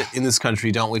love it in this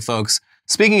country, don't we, folks?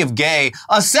 Speaking of gay,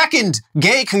 a second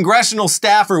gay congressional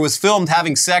staffer was filmed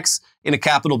having sex in a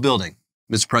Capitol building,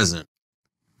 Mr. President.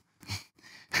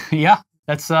 Yeah,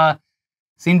 that's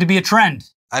seemed to be a trend.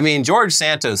 I mean, George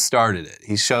Santos started it.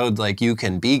 He showed like you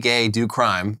can be gay, do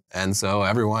crime, and so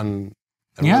everyone's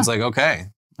like, okay.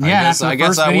 I guess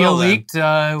the video leaked.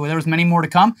 There was many more to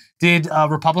come. Did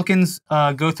Republicans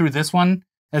go through this one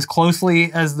as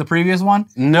closely as the previous one?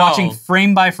 No. Watching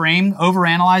frame by frame,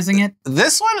 overanalyzing it?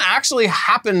 This one actually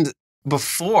happened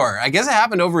before. I guess it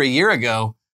happened over a year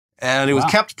ago, and it was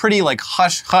kept pretty like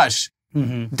hush-hush,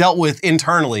 dealt with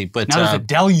internally. But now there's a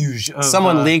deluge of...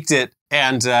 Someone leaked it,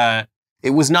 and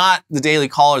it was not the Daily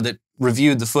Caller that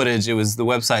reviewed the footage. It was the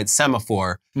website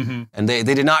Semaphore, and they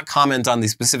did not comment on the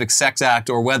specific sex act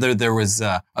or whether there was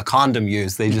a condom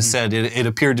used. They just said it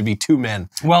appeared to be 2 men.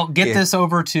 Well, get this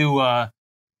over to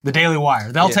the Daily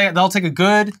Wire. They'll take a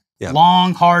good,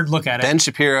 long, hard look at it. Ben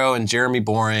Shapiro and Jeremy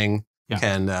Boring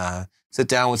can sit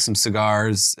down with some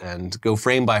cigars and go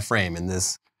frame by frame in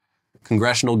this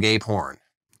congressional gay porn.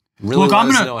 Really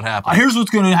want to know what happened. Here's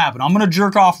what's going to happen. I'm going to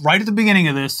jerk off right at the beginning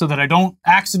of this so that I don't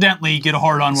accidentally get a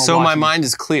hard on while so watching. my mind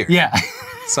is clear. Yeah.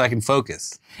 So I can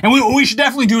focus. And we should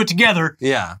definitely do it together.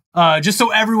 Yeah. Just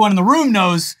so everyone in the room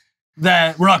knows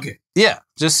that we're not gay. Yeah.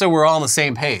 Just so we're all on the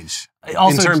same page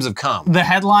in terms of cum. The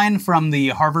headline from the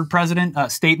Harvard president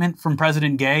statement from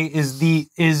President Gay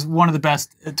is one of the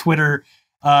best Twitter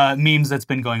memes that's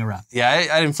been going around. Yeah,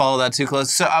 I didn't follow that too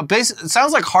close. So it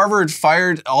sounds like Harvard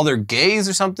fired all their gays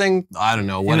or something. I don't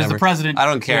know, whatever. It was the president. I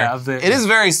don't care. Yeah, it is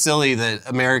very silly that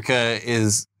America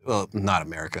is, well, not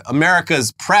America.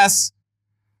 America's press,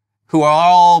 who are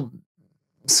all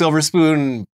silver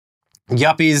spoon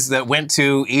yuppies that went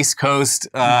to East Coast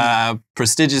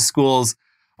prestigious schools,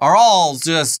 are all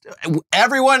just,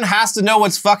 everyone has to know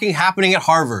what's fucking happening at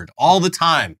Harvard all the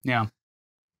time. Yeah.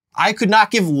 I could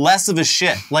not give less of a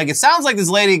shit. Like, it sounds like this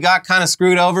lady got kind of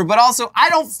screwed over, but also, I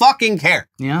don't fucking care.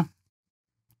 Yeah.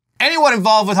 Anyone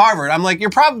involved with Harvard, I'm like, you're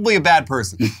probably a bad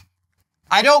person.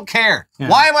 I don't care. Yeah.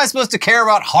 Why am I supposed to care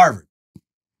about Harvard?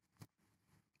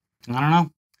 I don't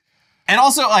know. And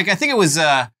also, like, I think it was,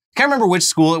 I can't remember which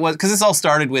school it was, because this all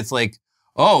started with, like,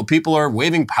 oh, people are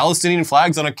waving Palestinian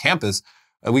flags on a campus.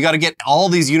 We got to get all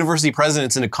these university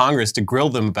presidents into Congress to grill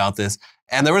them about this.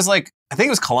 And there was like, I think it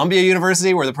was Columbia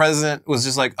University where the president was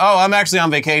just like, oh, I'm actually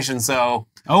on vacation, so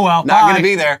not going to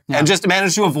be there. Yeah. And just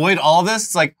managed to avoid all of this.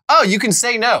 It's like, oh, you can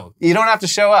say no. You don't have to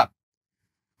show up.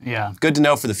 Yeah. Good to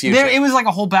know for the future. It was like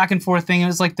a whole back and forth thing. It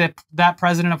was like that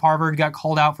president of Harvard got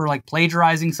called out for like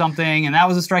plagiarizing something, and that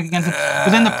was a strike against him.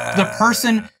 But then the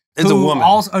person it's a woman.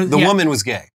 Also, the woman was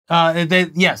gay.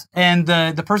 Yes, and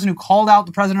the person who called out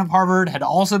the president of Harvard had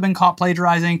also been caught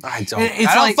plagiarizing. I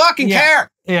don't fucking care.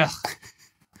 Yeah.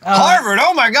 Harvard,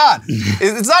 oh my God.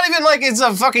 It's not even like it's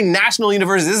a fucking national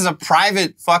university. This is a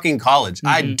private fucking college.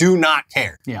 I do not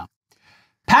care. Yeah.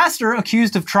 Pastor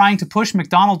accused of trying to push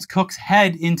McDonald's cook's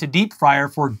head into deep fryer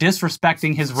for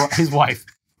disrespecting his wife.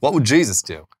 What would Jesus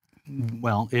do?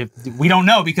 Well, we don't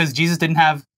know because Jesus didn't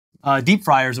have deep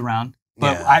fryers around.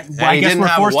 But Yeah. I he guess didn't we're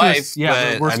have a forced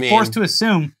wife, we're forced to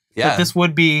assume that this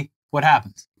would be what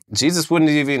happens. Jesus wouldn't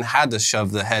have even had to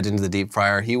shove the head into the deep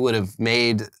fryer. He would have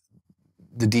made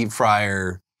the deep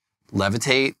fryer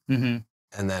levitate, and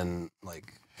then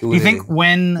like. Do you think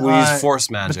when we use force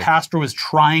magic, the pastor was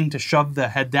trying to shove the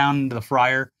head down into the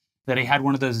fryer, that he had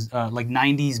one of those like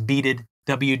 90s beaded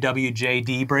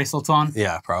WWJD bracelets on?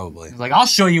 Yeah, probably. He's like, I'll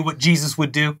show you what Jesus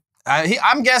would do.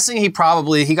 I'm guessing he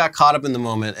got caught up in the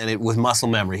moment and with muscle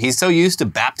memory. He's so used to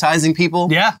baptizing people.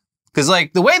 Yeah. Because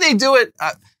like the way they do it,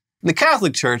 the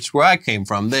Catholic Church where I came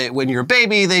from, when you're a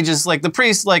baby, they just like the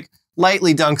priest like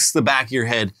lightly dunks the back of your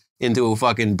head into a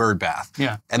fucking bird bath.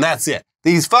 Yeah. And that's it.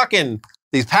 These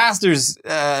pastors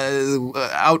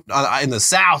out in the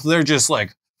South, they're just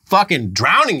like fucking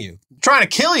drowning you, trying to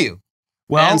kill you.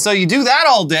 Well, and so you do that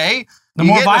all day. The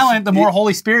more violent, the more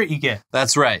Holy Spirit you get.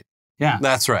 That's right. Yeah.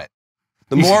 That's right.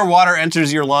 The more water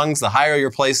enters your lungs, the higher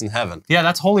your place in heaven. Yeah,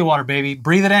 that's holy water, baby.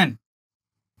 Breathe it in.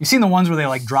 You've seen the ones where they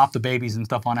like drop the babies and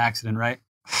stuff on accident, right?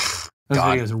 Those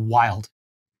videos are wild.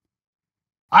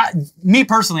 Me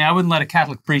personally, I wouldn't let a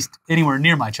Catholic priest anywhere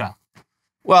near my child.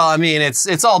 Well, I mean,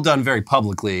 it's all done very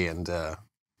publicly, and the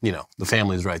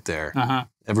family's right there.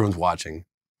 Everyone's watching.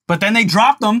 But then they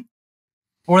drop them,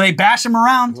 or they bash them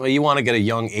around. Well, you want to get a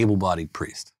young, able-bodied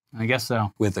priest. I guess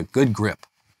so. With a good grip.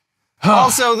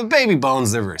 Also, the baby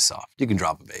bones, they're very soft. You can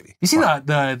drop a baby. You see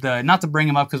the not to bring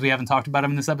him up because we haven't talked about him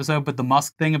in this episode, but the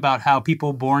Musk thing about how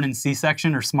people born in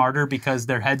C-section are smarter because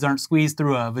their heads aren't squeezed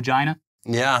through a vagina?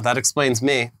 Yeah, that explains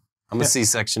me. I'm a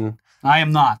C-section. I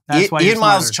am not. That's why Ian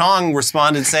Miles Chong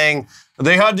responded saying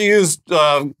they had to use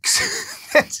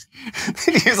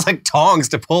like tongs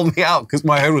to pull me out because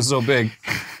my head was so big.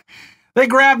 They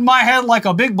grabbed my head like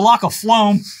a big block of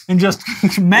phloem and just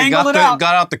mangled it out.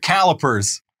 Got out the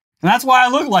calipers. And that's why I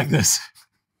look like this.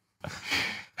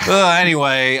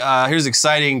 Anyway, here's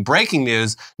exciting breaking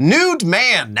news. Nude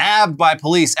man nabbed by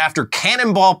police after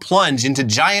cannonball plunge into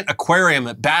giant aquarium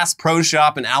at Bass Pro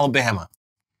Shop in Alabama.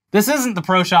 This isn't the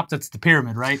pro shop that's the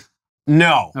pyramid, right?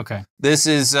 No. Okay. This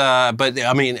is, but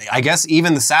I mean, I guess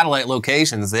even the satellite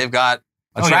locations, they've got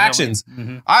attractions.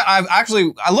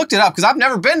 I looked it up because I've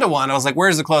never been to one. I was like,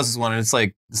 where's the closest one? And it's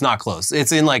like, it's not close.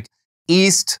 It's in like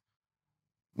East,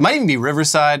 might even be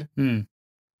Riverside. And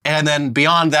then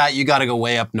beyond that, you got to go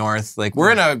way up north. Like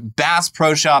we're in a Bass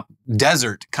Pro Shop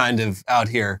desert kind of out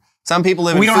here. Some people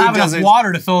live in food deserts. We don't have enough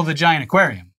water to fill the giant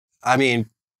aquarium. I mean,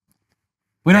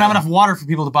 we don't have enough water for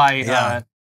people to buy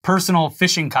personal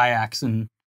fishing kayaks and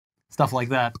stuff like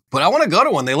that. But I want to go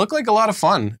to one. They look like a lot of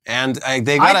fun, and I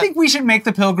think we should make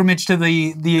the pilgrimage to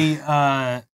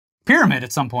the pyramid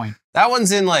at some point. That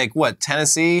one's in like what,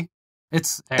 Tennessee?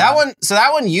 It's that one. So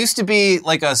that one used to be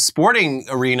like a sporting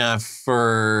arena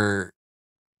for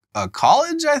a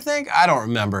college, I think. I don't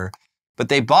remember, but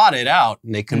they bought it out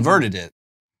and they converted it.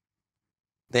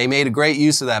 They made a great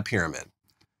use of that pyramid.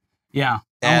 Yeah.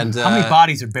 And how many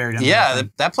bodies are buried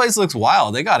under that place looks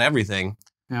wild. They got everything.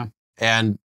 Yeah.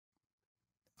 And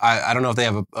I don't know if they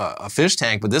have a fish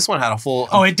tank, but this one had a full...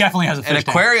 Oh, it definitely has a fish tank.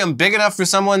 An aquarium big enough for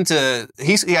someone to...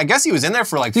 I guess he was in there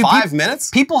for like 5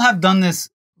 minutes. People have done this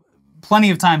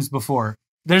plenty of times before.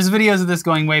 There's videos of this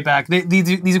going way back.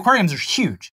 These aquariums are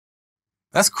huge.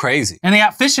 That's crazy. And they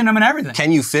got fish in them and everything.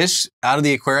 Can you fish out of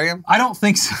the aquarium? I don't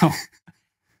think so.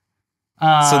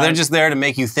 So they're just there to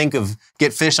make you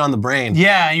get fish on the brain.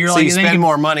 Yeah, and you're so like, you spend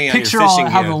more money on your fishing Picture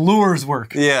how the lures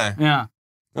work. Yeah. Yeah.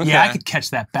 Okay. Yeah, I could catch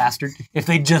that bastard if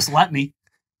they just let me.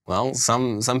 Well,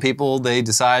 some people, they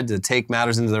decide to take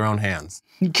matters into their own hands.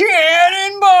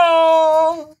 Cannonball!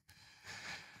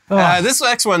 This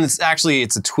next one is actually,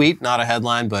 it's a tweet, not a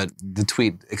headline, but the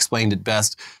tweet explained it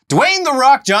best. Dwayne "The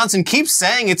Rock" Johnson keeps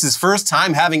saying it's his first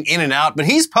time having In-N-Out, but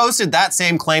he's posted that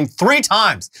same claim 3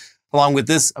 times. Along with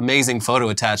this amazing photo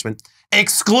attachment.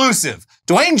 Exclusive.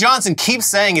 Dwayne Johnson keeps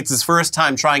saying it's his first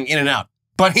time trying In-N-Out,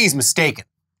 but he's mistaken.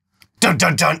 Dun,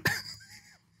 dun, dun.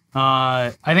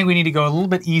 I think we need to go a little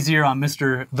bit easier on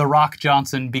Mr. The Rock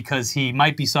Johnson because he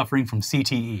might be suffering from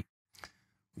CTE.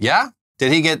 Yeah?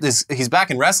 Did he get this? He's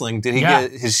back in wrestling. Did he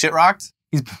get his shit rocked?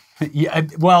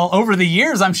 Well, over the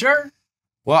years, I'm sure.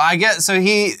 Well, I guess, so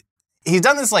he's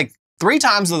done this like 3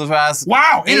 times over the past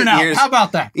 8 In-N-Out. years. How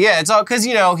about that? Yeah, it's all because,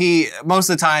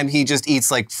 most of the time he just eats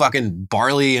like fucking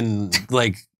barley and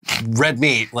like red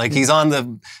meat. Like he's on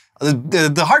the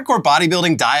hardcore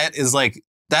bodybuilding diet is like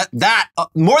that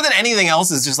more than anything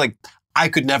else is just like, I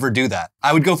could never do that.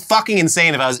 I would go fucking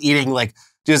insane if I was eating like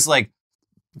just like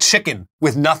chicken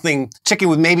with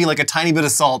maybe like a tiny bit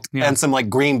of salt and some like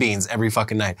green beans every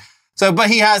fucking night. So, but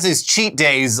he has his cheat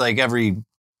days like every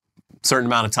certain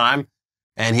amount of time.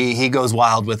 and he goes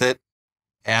wild with it.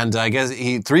 And I guess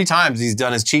 3 times he's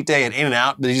done his cheat day at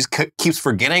In-N-Out, but he just keeps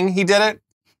forgetting he did it.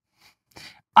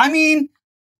 I mean,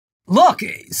 look,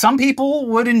 some people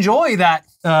would enjoy that.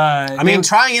 I mean,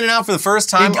 trying In-N-Out for the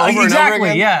first time over and over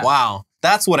again. Yeah. Wow,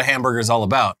 that's what a hamburger is all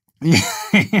about.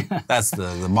 That's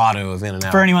the motto of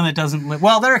In-N-Out. For anyone that doesn't live,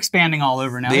 well, they're expanding all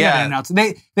over now. Yeah. In-N-Outs.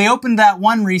 They opened that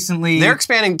one recently. They're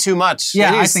expanding too much.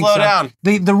 Yeah, they need I to think slow so. down.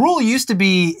 The rule used to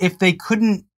be if they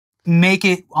couldn't make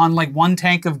it on like 1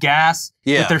 tank of gas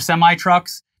with their semi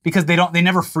trucks because they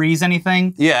never freeze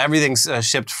anything. Yeah, everything's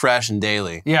shipped fresh and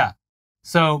daily. Yeah.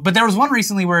 So, but there was one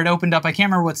recently where it opened up. I can't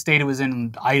remember what state it was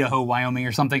in, Idaho, Wyoming,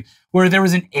 or something, where there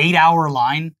was an 8-hour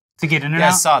line to get In-N-Out. Yeah,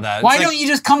 I saw that. Why don't you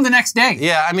just come the next day?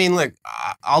 Yeah, I mean, look,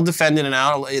 I'll defend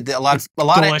In-N-Out.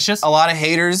 Delicious. A lot of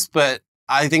haters, but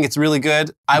I think it's really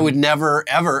good. I would never,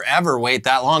 ever, ever wait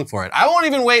that long for it. I won't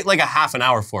even wait like a half an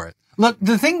hour for it. Look,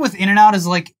 the thing with In-N-Out is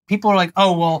like, people are like,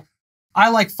 oh, well, I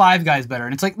like Five Guys better.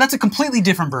 And it's like, that's a completely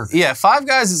different burger. Yeah, Five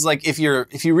Guys is like, if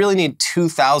you really need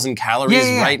 2,000 calories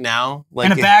right now.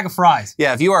 Like and a bag of fries.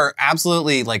 Yeah, if you are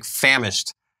absolutely like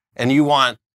famished and you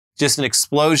want just an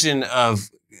explosion of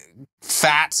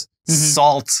fat,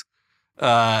 salt,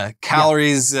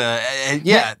 calories,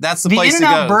 that's the place to go.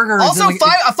 In-N-Out burger is also, like,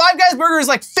 a Five Guys burger is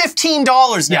like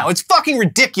 $15 now. It's fucking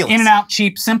ridiculous. In-N-Out,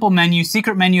 cheap, simple menu,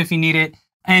 secret menu if you need it,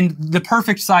 and the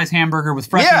perfect size hamburger with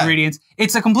fresh ingredients.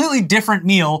 It's a completely different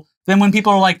meal than when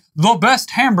people are like, the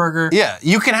best hamburger. Yeah,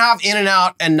 you can have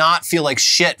In-N-Out and not feel like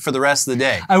shit for the rest of the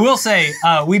day. I will say,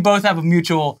 we both have a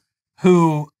mutual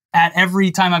who, at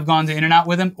every time I've gone to In-N-Out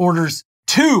with him, orders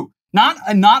 2,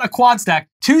 not a quad stack,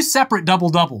 2 separate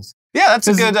doubles. Yeah, that's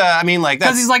a good, I mean, like,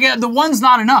 that's... Because he's like, yeah, the one's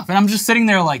not enough. And I'm just sitting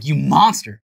there like, you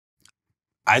monster.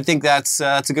 I think that's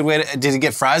a good way to... Did he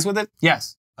get fries with it?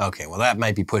 Yes. Okay, well, that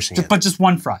might be pushing it. But just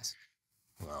 1 fries.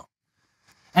 Well.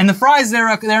 And the fries, they're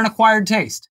an acquired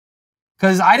taste.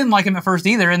 Because I didn't like them at first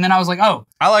either, and then I was like, oh.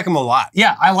 I like them a lot.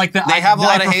 Yeah, I like them. They have a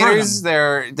lot of haters.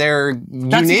 They're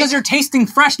unique. That's because you're tasting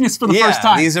freshness for the first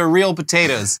time. These are real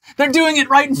potatoes. They're doing it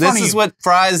right in front of you. This is what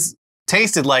fries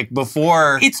tasted like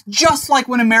before. It's just like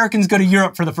when Americans go to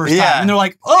Europe for the first time, and they're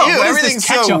like, oh, ew, what is everything's this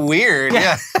ketchup? so weird.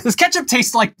 Yeah. This ketchup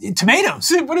tastes like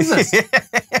tomatoes. What is this?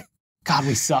 God,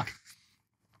 we suck.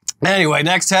 Anyway,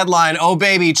 next headline. Oh,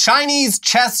 baby. Chinese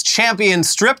chess champion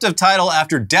stripped of title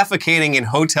after defecating in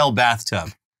hotel bathtub.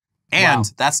 And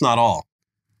that's not all.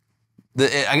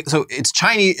 So it's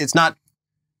Chinese. It's not...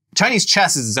 Chinese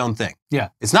chess is its own thing. Yeah.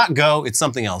 It's not Go. It's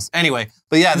something else. Anyway,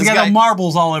 but yeah, this guy... got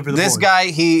marbles all over the board. This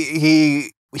guy,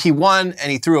 he won,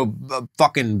 and he threw a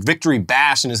fucking victory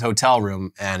bash in his hotel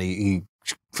room, and he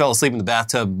fell asleep in the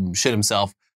bathtub and shit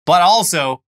himself. But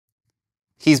also,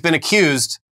 he's been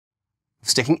accused of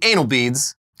sticking anal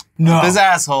beads up his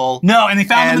asshole. No, and they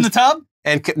found him in the tub?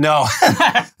 And no,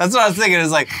 that's what I was thinking.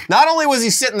 It's like, not only was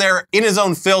he sitting there in his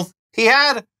own filth, he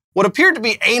had what appeared to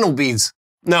be anal beads.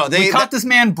 No, we caught this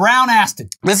man brown-assed.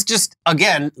 This is just,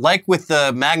 again, like with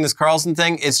the Magnus Carlsen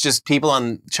thing, it's just people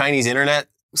on Chinese internet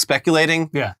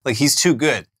speculating. Yeah. Like, he's too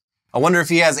good. I wonder if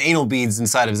he has anal beads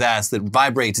inside of his ass that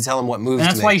vibrate to tell him what moves to make.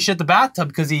 And that's why he shit the bathtub,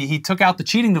 because he took out the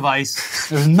cheating device.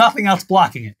 There's nothing else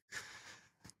blocking it.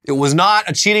 It was not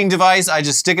a cheating device. I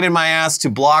just stick it in my ass to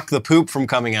block the poop from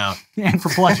coming out. And for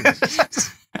pleasure.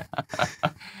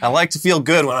 I like to feel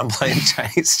good when I'm playing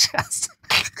Chinese chess.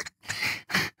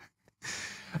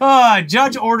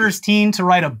 Judge orders teen to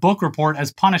write a book report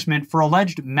as punishment for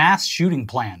alleged mass shooting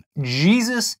plan.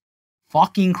 Jesus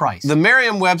fucking Christ. The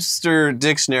Merriam-Webster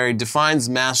dictionary defines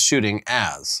mass shooting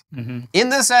as, in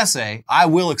this essay, I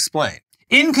will explain.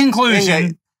 In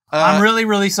conclusion, I'm really,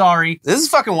 really sorry. This is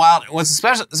fucking wild. What's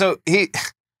special? So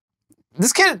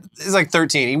this kid is like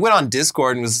 13. He went on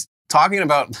Discord and was talking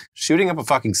about shooting up a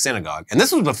fucking synagogue. And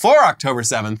this was before October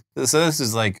 7th. So this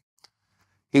is like,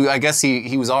 I guess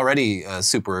he was already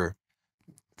super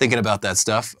thinking about that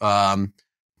stuff.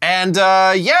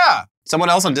 Yeah, someone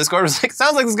else on Discord was like,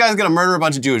 sounds like this guy's gonna murder a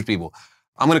bunch of Jewish people.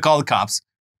 I'm gonna call the cops.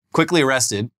 Quickly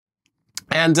arrested.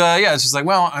 And yeah, it's just like,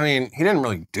 well, I mean, he didn't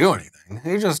really do anything.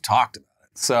 He just talked about it.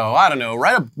 So I don't know.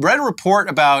 Read a report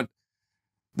about,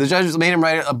 the judges made him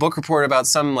write a book report about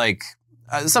some like,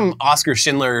 some Oscar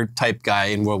Schindler type guy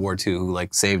in World War II who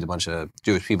like saved a bunch of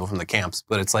Jewish people from the camps.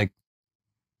 But it's like,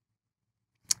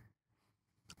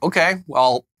 okay,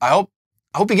 well, I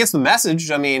hope he gets the message.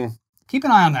 I mean, keep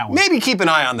an eye on that one. Maybe keep an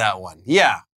eye on that one.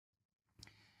 Yeah.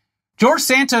 George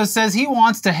Santos says he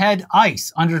wants to head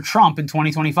ICE under Trump in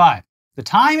 2025. The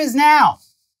time is now.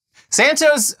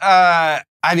 Santos, I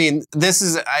mean,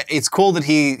 it's cool that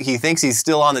he thinks he's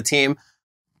still on the team.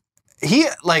 He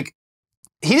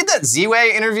did that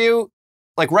Z-Way interview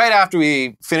like right after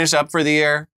we finished up for the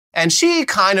year, and she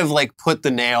kind of like put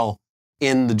the nail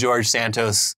in the George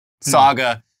Santos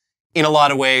saga in a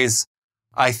lot of ways,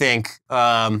 I think.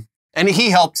 And he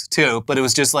helped too, but it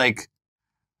was just like,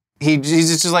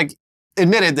 he's just like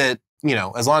admitted that, you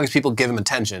know, as long as people give him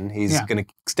attention, he's going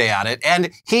to stay at it. And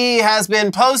he has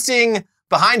been posting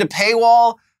behind a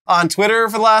paywall on Twitter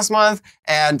for the last month,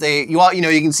 and you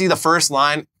can see the first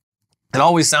line. It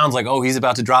always sounds like, oh, he's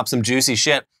about to drop some juicy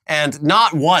shit. And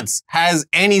not once has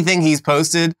anything he's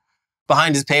posted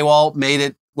behind his paywall made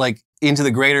it like into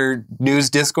the greater news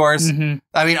discourse.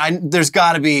 I mean, there's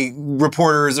got to be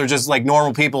reporters or just like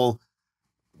normal people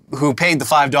who paid the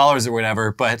 $5 or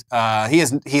whatever, but he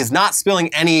is not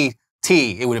spilling any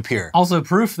tea, it would appear. Also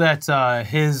proof that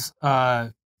his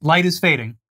light is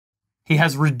fading. He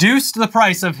has reduced the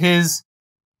price of his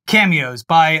cameos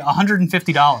by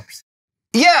 $150.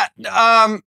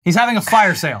 Yeah. He's having a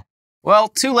fire sale. Well,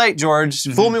 too late, George.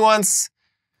 Fool me once.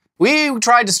 We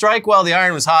tried to strike while the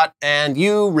iron was hot, and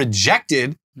you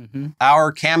rejected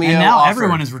our cameo And now offer.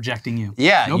 Everyone is rejecting you.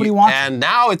 Yeah. Nobody wants And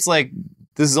now it's like,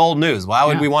 this is old news. Why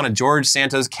would we want a George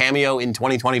Santos cameo in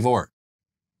 2024?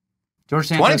 George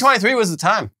Santos 2023 was the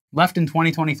time. left in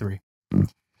 2023.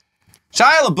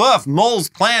 Shia LaBeouf mulls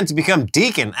plan to become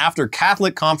deacon after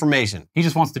Catholic confirmation. He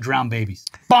just wants to drown babies.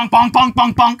 Bonk, bonk, bonk,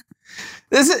 bonk, bonk.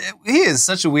 He is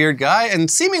such a weird guy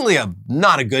and seemingly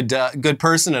not a good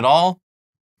person at all,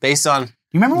 based on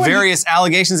You remember when various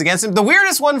allegations against him. The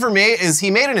weirdest one for me is he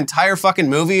made an entire fucking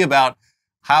movie about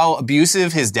how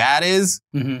abusive his dad is,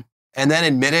 and then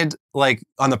admitted, like,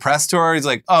 on the press tour, he's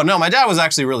like, oh, no, my dad was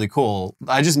actually really cool.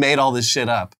 I just made all this shit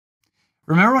up.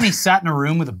 Remember when he sat in a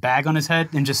room with a bag on his head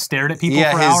and just stared at people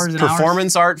for hours and his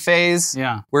performance art phase,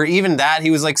 where even that,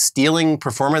 he was, like, stealing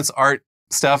performance art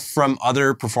stuff from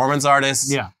other performance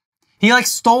artists. Yeah. He, like,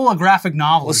 stole a graphic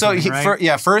novel. Well, so,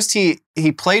 right? First he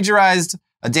plagiarized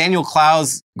a Daniel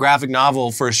Clowes graphic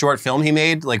novel for a short film he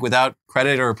made, like, without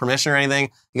credit or permission or anything.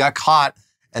 He got caught.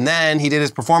 And then he did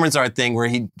his performance art thing where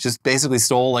he just basically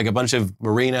stole like a bunch of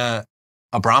Marina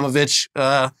Abramovich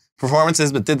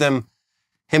performances, but did them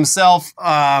himself.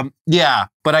 Yeah,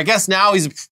 but I guess now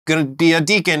he's going to be a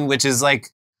deacon, which is like,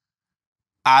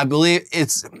 I believe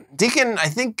it's deacon.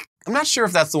 I'm not sure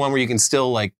if that's the one where you can still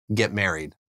like get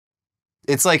married.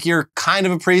 It's like you're kind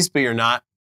of a priest, but you're not.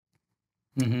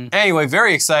 Anyway,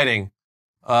 very exciting.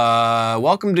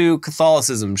 Welcome to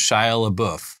Catholicism, Shia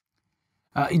LaBeouf.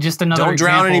 Just another Don't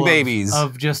drown any example babies.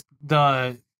 of just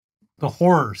the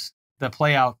horrors that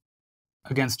play out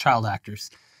against child actors.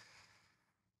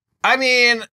 I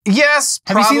mean, yes,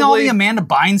 Have you seen all the Amanda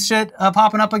Bynes shit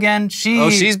popping up again?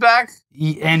 She's back?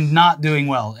 And not doing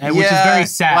well, which is very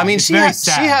sad. Well, I mean, it's she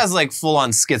has like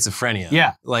full-on schizophrenia.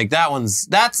 Yeah. Like that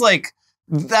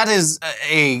is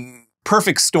a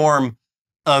perfect storm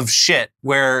of shit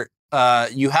where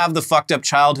you have the fucked up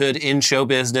childhood in show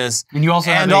business. And you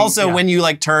also when you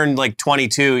like turn like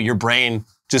 22, your brain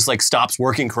just like stops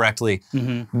working correctly.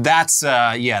 That's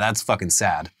fucking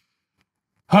sad.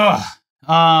 I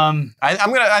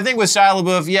think with Shia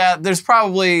LaBeouf, there's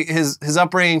probably his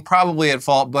upbringing probably at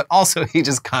fault, but also he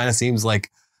just kind of seems like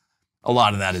a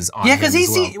lot of that is on him. Yeah, because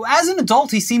as an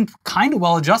adult, he seemed kind of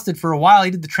well adjusted for a while.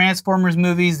 He did the Transformers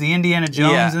movies, the Indiana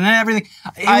Jones, and then everything.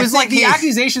 It was like the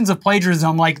accusations of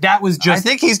plagiarism, like that was just... I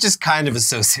think he's just kind of a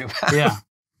sociopath. Yeah.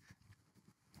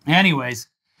 Anyways,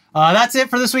 that's it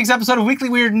for this week's episode of Weekly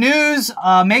Weird News.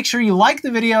 Make sure you like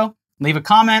the video, leave a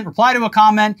comment, reply to a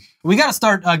comment. We got to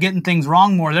start getting things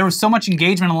wrong more. There was so much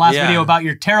engagement in the last video about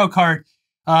your tarot card.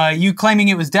 You claiming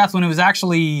it was death when it was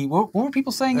actually, what were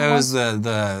people saying? It was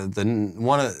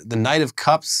the Knight of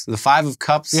Cups, the Five of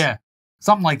Cups. Yeah,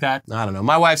 something like that. I don't know.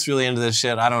 My wife's really into this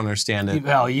shit. I don't understand it.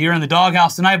 Well, you're in the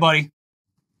doghouse tonight, buddy.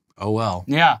 Oh well.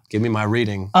 Yeah. Give me my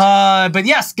reading. But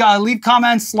yes, leave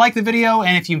comments, like the video,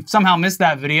 and if you somehow missed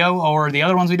that video or the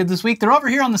other ones we did this week, they're over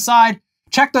here on the side.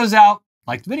 Check those out,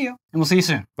 like the video, and we'll see you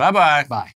soon. Bye-bye. Bye.